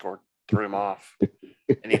Rancor threw him off.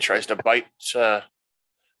 And he tries to bite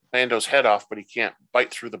Mando's head off, but he can't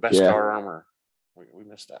bite through the Beskar armor. We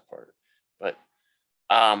missed that part. But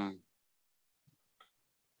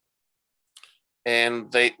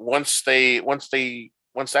and once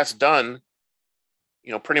that's done,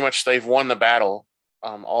 pretty much they've won the battle.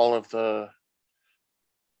 All of the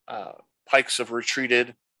Pikes have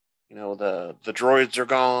retreated. The droids are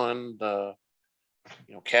gone. The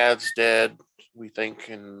Cad's dead, we think,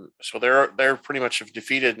 and so they're pretty much have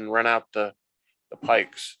defeated and run out the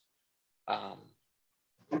Pikes.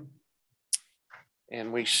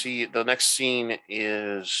 And we see the next scene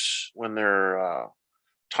is when they're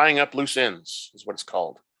tying up loose ends, is what it's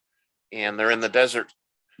called, and they're in the desert.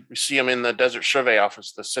 We see them in the Desert Survey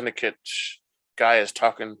office. The syndicate guy is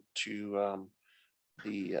talking to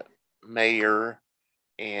the mayor,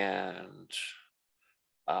 and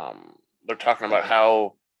they're talking about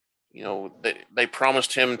how they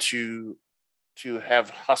promised him to have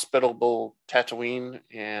hospitable Tatooine,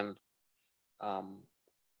 and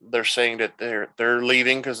they're saying that they're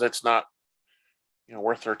leaving because it's not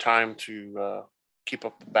worth their time to keep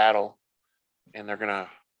up the battle, and they're gonna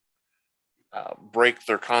break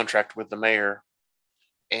their contract with the mayor.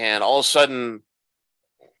 And all of a sudden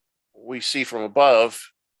we see from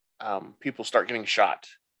above people start getting shot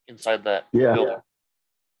inside that building.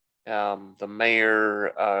 The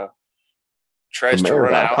mayor tries to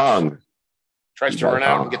run out. Tries to run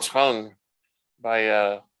out and gets hung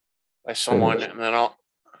by someone, and then all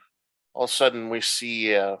of a sudden we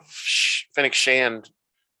see Fennec Shand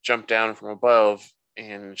jump down from above,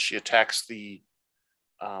 and she attacks the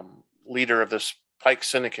leader of this Pike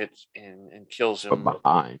syndicate and kills him from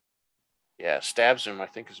behind. Yeah, stabs him, I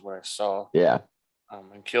think is what I saw. Yeah.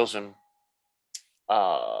 And kills him.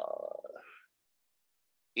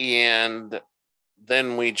 And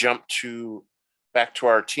then we jump back to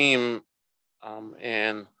our team,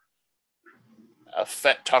 and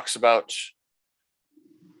Fett talks about,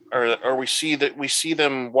 or we see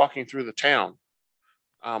them walking through the town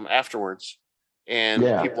afterwards, and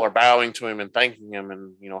people are bowing to him and thanking him,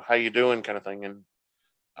 and how you doing, kind of thing. And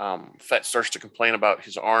Fett starts to complain about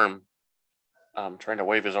his arm, trying to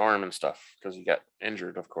wave his arm and stuff because he got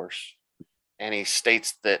injured, of course. And he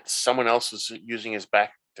states that someone else is using his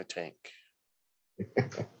back to tank.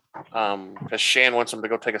 Because Shan wants him to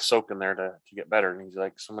go take a soak in there to get better, and he's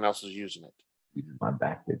like, someone else is using it. My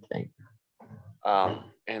back to tank.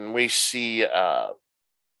 And we see a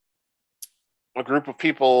group of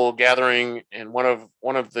people gathering, and one of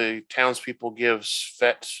the townspeople gives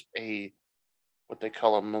Fett what they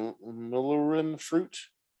call a Millurin fruit,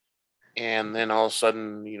 and then all of a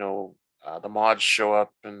sudden, the mods show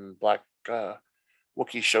up, and Black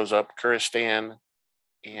Wookiee shows up, Kuristan,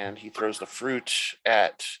 and he throws the fruit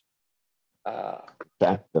at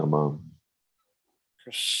chrysanthemum,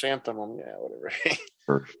 yeah, whatever.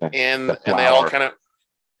 and they all kind of,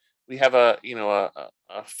 we have a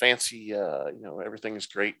fancy everything is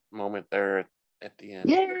great moment there at the end.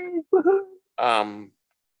 Yay!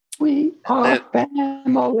 We are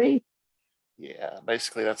family. Yeah,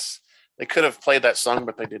 basically they could have played that song,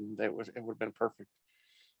 but they didn't. It would have been perfect.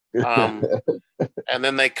 And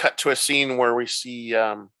then they cut to a scene where we see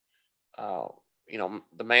the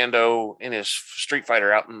Mando in his Street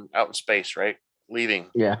Fighter out in space, right? Leaving.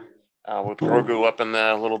 Yeah. With Grogu up in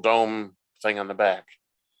the little dome thing on the back.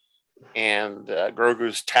 And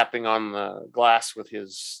Grogu's tapping on the glass with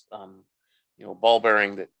his ball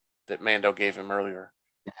bearing that Mando gave him earlier.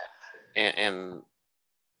 And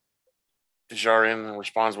Djarin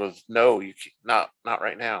responds with, "No, you can't, not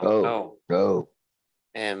right now. No."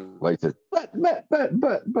 And like this, but.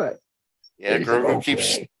 Yeah, Grogu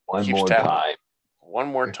keeps tapping. One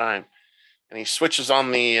more time, and he switches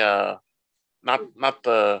on the not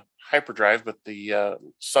the hyperdrive, but the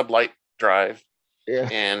sublight drive,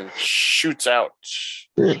 and shoots out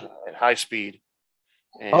at high speed.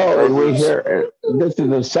 And and we hear this is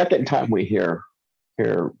the second time we hear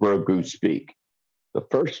Grogu speak. The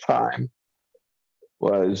first time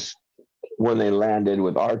was when they landed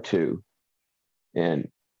with R2, and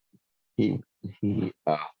he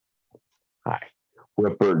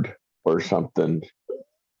whimpered or something,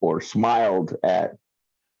 or smiled at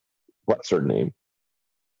what's her name?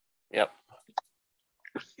 Yep.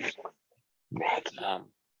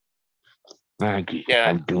 Maggie.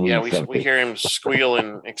 Yeah. We hear him squeal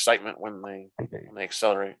in excitement when they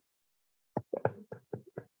accelerate.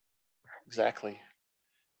 Exactly.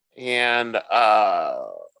 And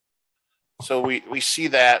so we see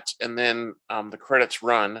that, and then the credits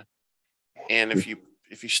run, and if you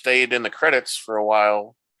stayed in the credits for a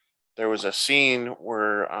while, there was a scene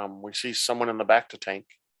where we see someone in the back to tank,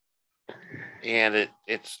 and it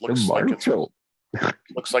looks like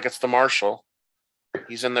it's the Marshal.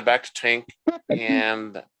 He's in the back to tank,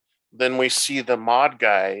 and then we see the mod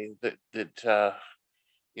guy that did up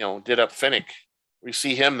Finnick. We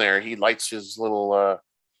see him there. He lights his little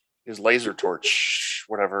his laser torch,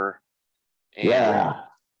 whatever. And,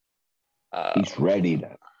 he's ready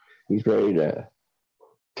to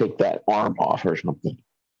take that arm off or something.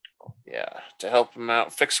 Yeah, to help him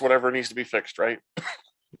out, fix whatever needs to be fixed, right?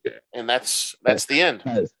 And that's the end.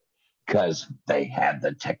 Because they have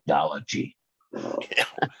the technology. Yeah,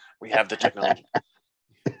 we have the technology.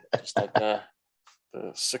 Just like the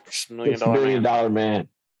 $6 million man.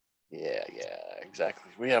 Yeah,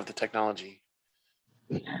 exactly. We have the technology.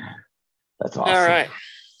 That's awesome. All right.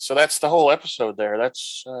 So that's the whole episode there.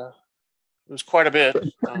 That's it was quite a bit.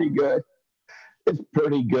 It's pretty good. It's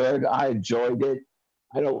pretty good. I enjoyed it.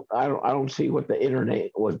 I don't see what the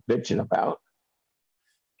internet was bitching about.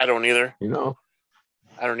 I don't either. I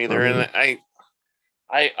don't either. And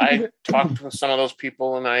I talked with some of those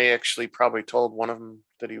people, and I actually probably told one of them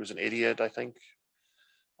that he was an idiot, I think,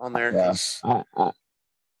 on there. Yeah.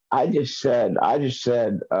 I just said, I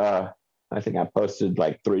think I posted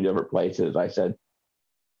like 3 different places. I said,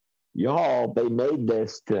 y'all, they made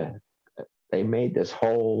this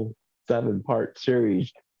whole 7-part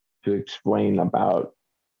series to explain about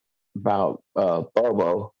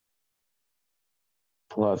Bobo,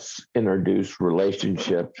 plus introduce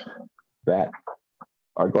relationships that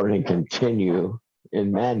are going to continue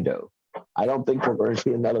in Mando. I don't think we're going to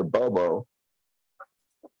see another Bobo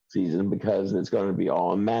season because it's going to be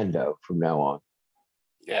all in Mando from now on.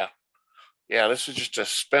 Yeah, this is just a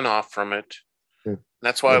spin-off from it. And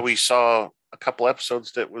that's why we saw a couple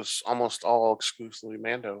episodes that was almost all exclusively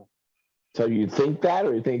Mando. So you think that,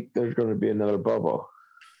 or you think there's going to be another Bobo?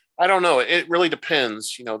 I don't know. It really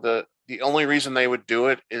depends. The only reason they would do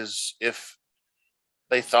it is if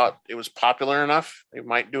they thought it was popular enough. They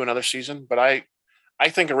might do another season. But I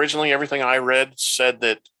think originally everything I read said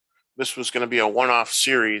that this was going to be a one-off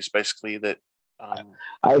series, basically. That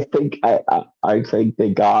I think they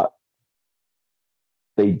got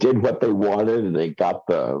they did what they wanted and they got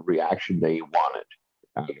the reaction they wanted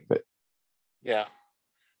out of it. Yeah,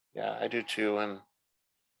 I do too. And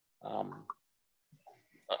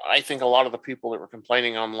I think a lot of the people that were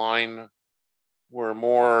complaining online were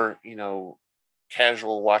more,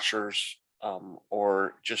 casual watchers,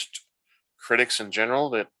 or just critics in general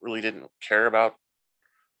that really didn't care about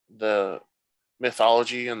the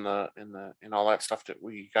mythology and all that stuff that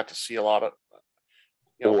we got to see a lot of,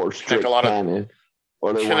 Or connect straight a lot canon.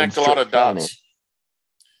 Or they connect a want lot of straight canon. dots.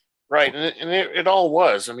 Right, and it all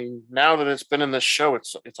was. I mean, now that it's been in this show,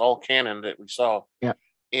 it's all canon that we saw. Yeah.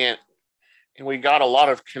 And we got a lot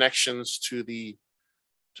of connections to the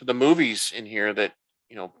movies in here that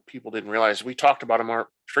people didn't realize. We talked about them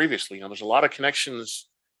previously. There's a lot of connections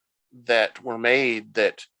that were made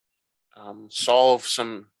that solve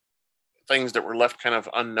some things that were left kind of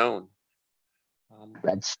unknown.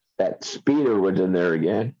 That speeder was in there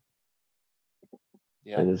again.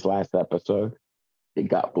 Yeah. In this last episode, it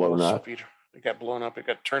got blown up. Speeder. It got blown up. It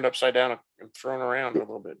got turned upside down and thrown around a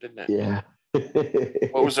little bit, didn't it? Yeah.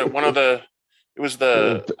 What was it? It was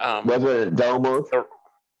the was it Domo?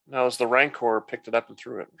 No, it was the Rancor picked it up and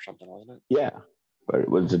threw it or something, wasn't it? Yeah, but it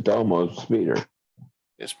was the Domo speeder.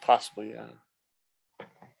 It's possibly,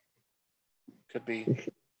 could be.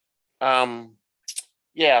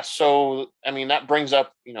 Yeah. So I mean, that brings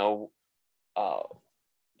up our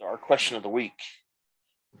question of the week,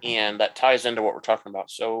 and that ties into what we're talking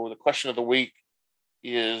about. So the question of the week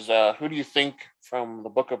is, who do you think from the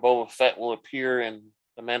Book of Boba Fett will appear in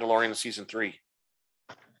The Mandalorian season 3?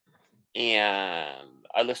 And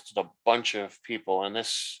I listed a bunch of people, and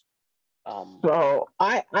this. So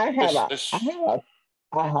I have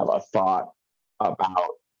a thought about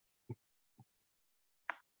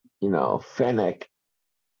Fennec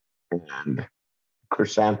and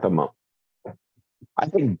Chrysanthemum. I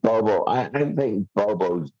think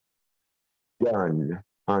Bobo's done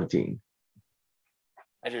hunting.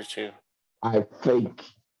 I do too. I think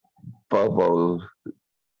Bobo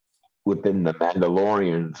within the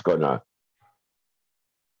Mandalorian is gonna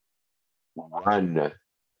run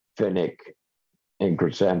Fennec and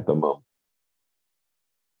Chrysanthemum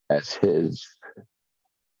as his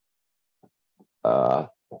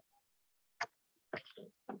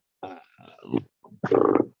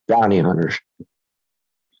bounty hunters.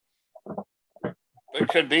 It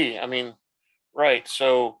could be. I mean, right.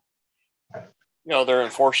 So, they're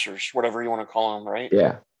enforcers, whatever you want to call them, right?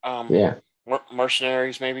 Yeah. Yeah.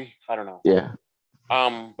 Mercenaries, maybe. I don't know. Yeah.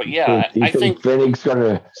 But yeah, do you think Fennec's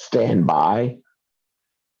gonna stand by?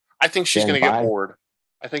 I think she's going to get bored.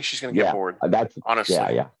 I think she's going to get bored. That's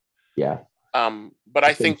honestly. Yeah. But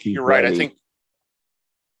I think you're right. I think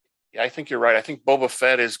you're right. I think Boba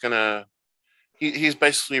Fett is gonna. He's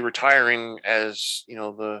basically retiring as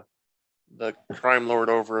the crime lord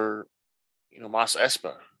over Mos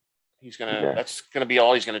Espa. He's gonna. That's gonna be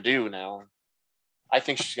all he's gonna do now. I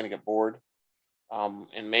think she's gonna get bored.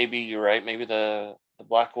 And maybe you're right. Maybe the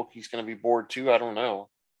Black Wookiee's gonna be bored too. I don't know.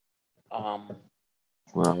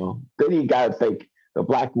 Well, then you gotta think the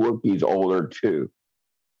Black Wookiee's older too.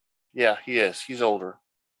 Yeah, he is. He's older.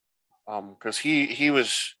 Because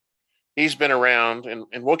he's been around, and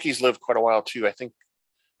Wookiees live quite a while too. I think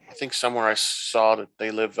somewhere I saw that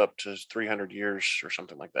they live up to 300 years or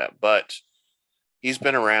something like that. But he's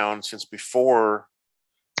been around since before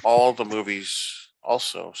all the movies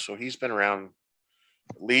also. So he's been around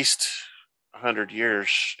at least 100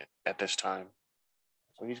 years at this time.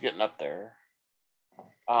 So he's getting up there.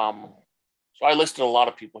 So I listed a lot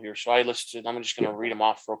of people here. So I'm just going to read them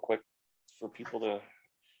off real quick for people to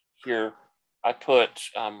hear. I put,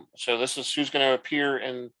 so this is who's going to appear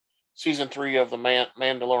in season 3 of The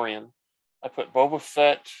Mandalorian. I put Boba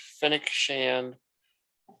Fett, Fennec Shand,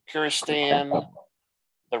 Kiristan,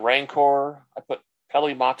 the Rancor. I put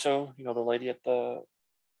Peli Motto, the lady at the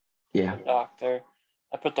dock there.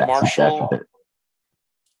 I put the Marshal,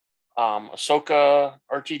 Ahsoka,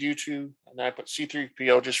 R2-D2, and then I put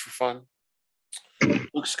C-3PO just for fun.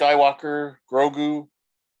 Luke Skywalker, Grogu,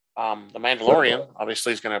 the Mandalorian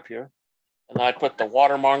obviously is going to appear. And then I put the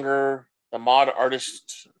Watermonger, the mod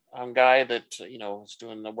artist guy that is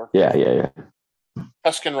doing the work. Yeah.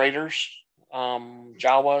 Tusken Raiders,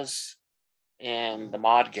 Jawas, and the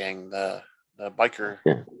mod gang, the biker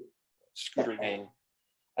scooter gang.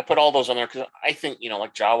 I put all those on there because I think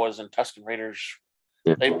like Jawas and Tusken Raiders,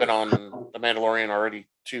 they've been on the Mandalorian already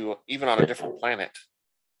too, even on a different planet.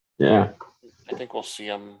 Yeah, I think we'll see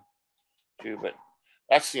them too. But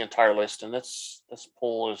that's the entire list, and this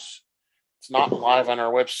poll is. It's not live on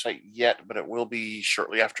our website yet, but it will be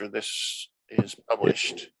shortly after this is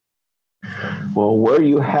published. Well, where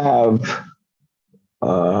you have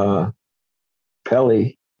Pelimoto,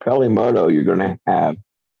 you're gonna have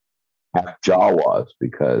Jawas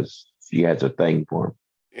because she has a thing for him.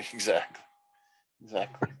 Exactly. The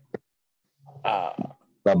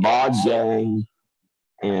mod so- gang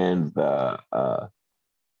and the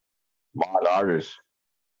mod artists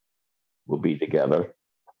will be together.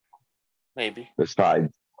 Maybe.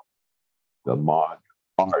 Besides the mod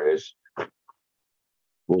artists,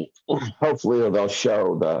 will hopefully they'll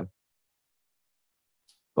show the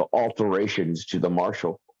alterations to the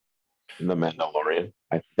Marshal in the Mandalorian.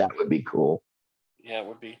 That would be cool. Yeah, it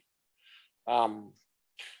would be.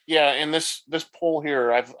 Yeah, and this poll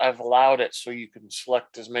here, I've allowed it so you can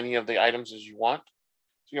select as many of the items as you want.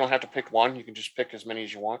 So you don't have to pick one; you can just pick as many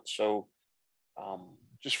as you want. So,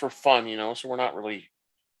 just for fun, So we're not really,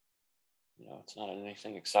 it's not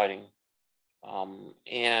anything exciting.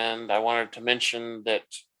 And I wanted to mention that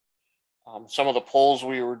some of the polls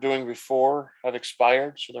we were doing before have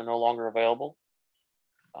expired, so they're no longer available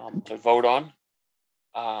to vote on.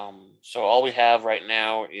 So all we have right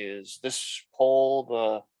now is this poll,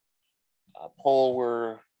 the poll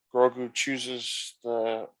where Grogu chooses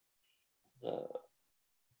the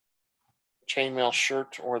chainmail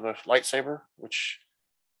shirt or the lightsaber, which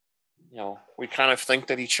we kind of think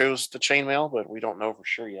that he chose the chainmail, but we don't know for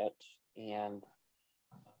sure yet. And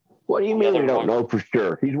what do you mean we don't know for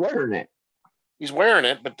sure? He's wearing it. He's wearing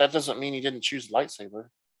it, but that doesn't mean he didn't choose the lightsaber.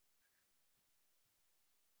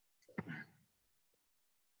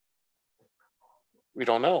 We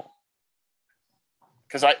don't know.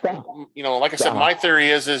 Because like I said, my theory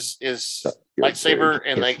is lightsaber,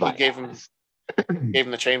 and he gave him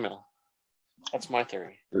the chainmail. That's my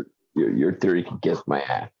theory. Your theory can kiss my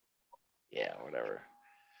ass. Yeah, whatever.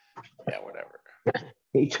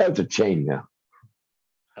 He chose a chainmail.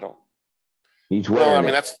 I don't. He's wearing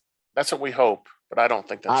it. That's what we hope, but I don't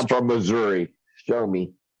think that's. I'm from Missouri. Show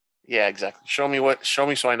me. Yeah, exactly. Show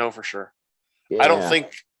me so I know for sure. Yeah. I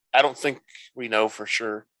don't think we know for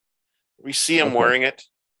sure. We see him wearing it.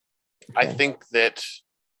 Okay. I think that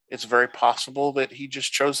it's very possible that he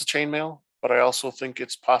just chose the chainmail, but I also think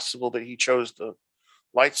it's possible that he chose the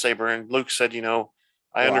lightsaber. And Luke said,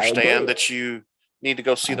 I understand that you need to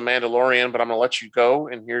go see the Mandalorian, but I'm going to let you go,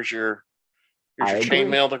 and here's your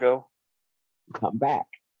chainmail to go. Come back.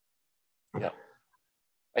 Yeah.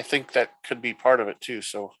 I think that could be part of it too.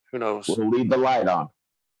 So who knows? We'll leave the light on.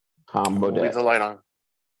 Tom Bodette.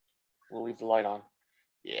 We'll leave the light on.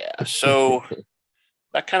 Yeah. So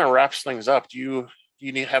that kind of wraps things up. Do you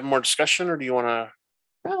need to have more discussion, or do you want to?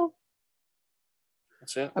 No.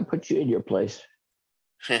 That's it. I put you in your place.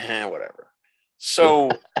 Whatever. So,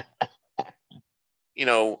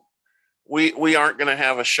 we aren't going to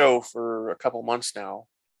have a show for a couple months now.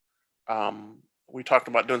 We talked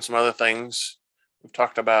about doing some other things. We've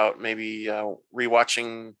talked about maybe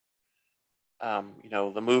rewatching,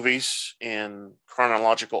 the movies in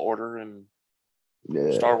chronological order and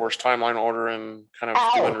Star Wars timeline order, and kind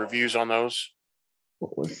of doing reviews on those.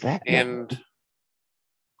 What was that? And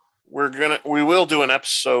we will do an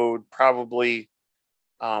episode probably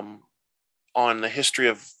on the history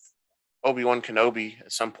of Obi-Wan Kenobi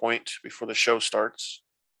at some point before the show starts,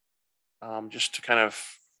 just to kind of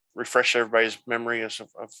refresh everybody's memory of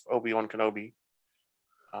Obi-Wan Kenobi.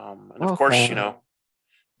 And of course,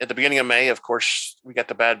 at the beginning of May, of course, we got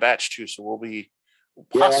the Bad Batch too, so we'll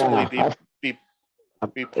possibly be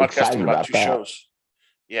podcasting about two shows.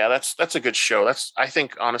 Yeah, that's a good show. I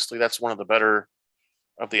think honestly that's one of the better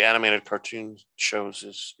of the animated cartoon shows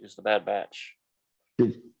is the Bad Batch.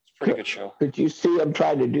 It's a pretty good show. Did you see them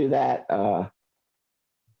trying to do that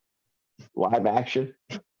live action?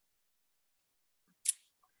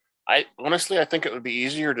 I think it would be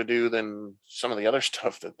easier to do than some of the other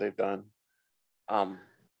stuff that they've done.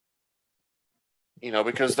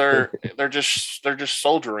 Because they're just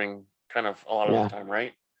soldiering kind of a lot of the time,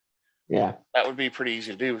 right? Yeah. That would be pretty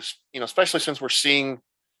easy to do, especially since we're seeing,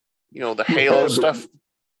 the Halo stuff.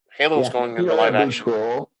 Halo's going into live action.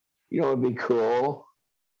 Cool. What would be cool?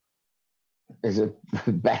 Is it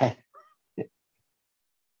bad?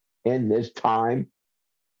 In this time,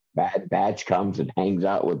 Bad Batch comes and hangs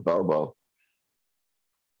out with Bobo.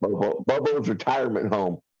 Bobo's retirement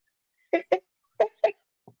home.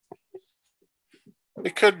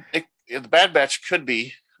 The Bad Batch could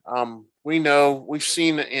be. We've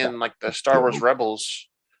seen in like the Star Wars Rebels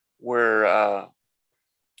where,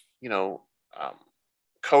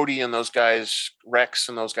 Cody and those guys, Rex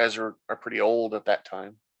and those guys are pretty old at that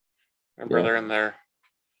time. Remember,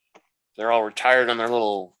 they're all retired in their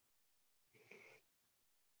little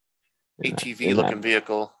ATV looking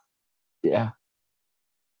vehicle. Yeah.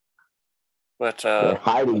 But they're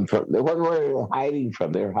hiding from. They wasn't where they were hiding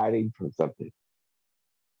from. They're hiding from something.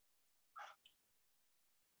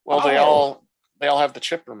 well, they all have the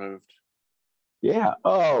chip removed. Yeah.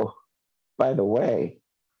 Oh, by the way,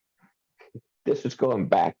 this is going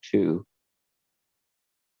back to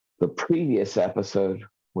the previous episode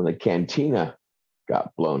when the cantina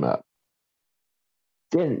got blown up.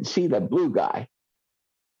 Didn't see the blue guy.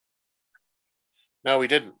 No, we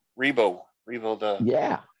didn't. Rebo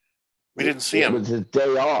Yeah. we didn't see him. It was his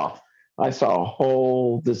day off. I saw a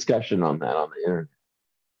whole discussion on that on the internet.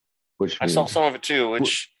 I saw some of it too,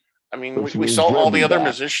 which we means saw he'll all be the other back.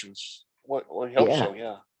 musicians. Well, we hope Yeah. so,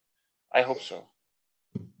 yeah. I hope so.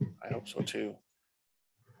 I hope so too.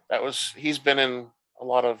 He's been in a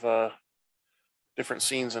lot of different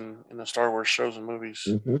scenes in the Star Wars shows and movies.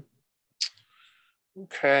 Mm-hmm.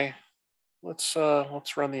 Okay. Let's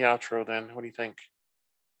run the outro then. What do you think?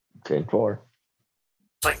 10-4.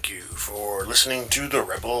 Thank you for listening to the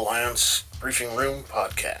Rebel Alliance Briefing Room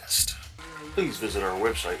podcast. Please visit our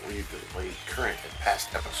website where you can play current and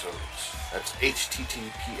past episodes. That's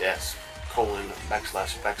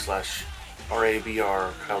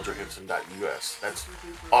https://RABR KyleJohansson.us. That's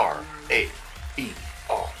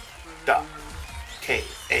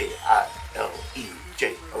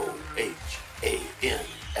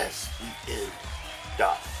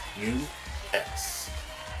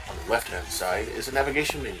On the left-hand side is a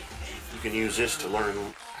navigation menu. You can use this to learn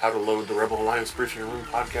how to load the Rebel Alliance Briefing Room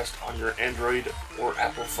podcast on your Android or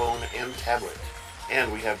Apple phone and tablet.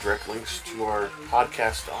 And we have direct links to our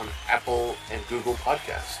podcast on Apple and Google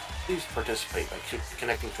Podcasts. Please participate by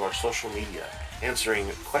connecting to our social media,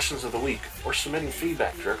 answering questions of the week, or submitting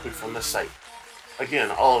feedback directly from the site.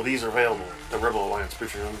 Again, all of these are available at the Rebel Alliance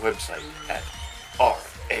Briefing Room website at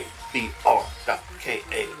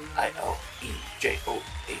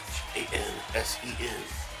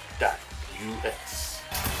RABR.KyleJohansen.us.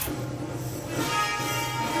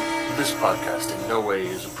 This podcast in no way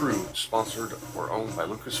is approved, sponsored, or owned by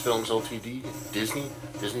Lucasfilms Ltd., Disney,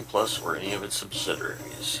 Disney Plus, or any of its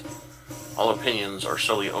subsidiaries. All opinions are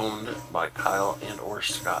solely owned by Kyle and or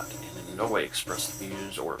Scott, and in no way express the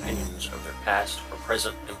views or opinions of their past or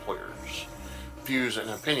present employers. Views and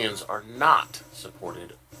opinions are not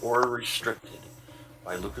supported or restricted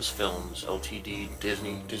by Lucasfilms Ltd.,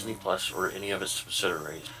 Disney, Disney Plus, or any of its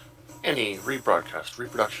subsidiaries. Any rebroadcast,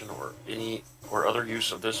 reproduction, or other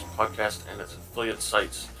use of this podcast and its affiliate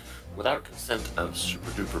sites without consent of Super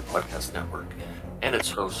Duper Podcast Network and its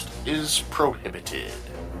host is prohibited.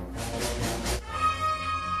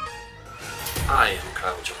 I am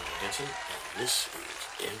Kyle Johansson, and this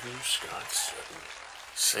is Andrew Scott Sutton.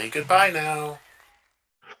 Say goodbye now.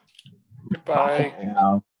 Goodbye.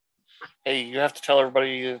 Yeah. Hey, you have to tell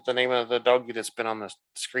everybody the name of the doggy that's been on the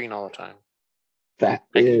screen all the time. That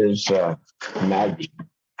is Maggie.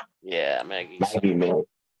 Yeah, Maggie. Maggie May.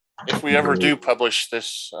 If we ever do publish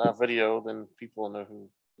this video, then people will know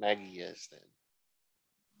who Maggie is then.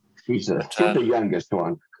 She's the youngest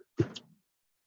one.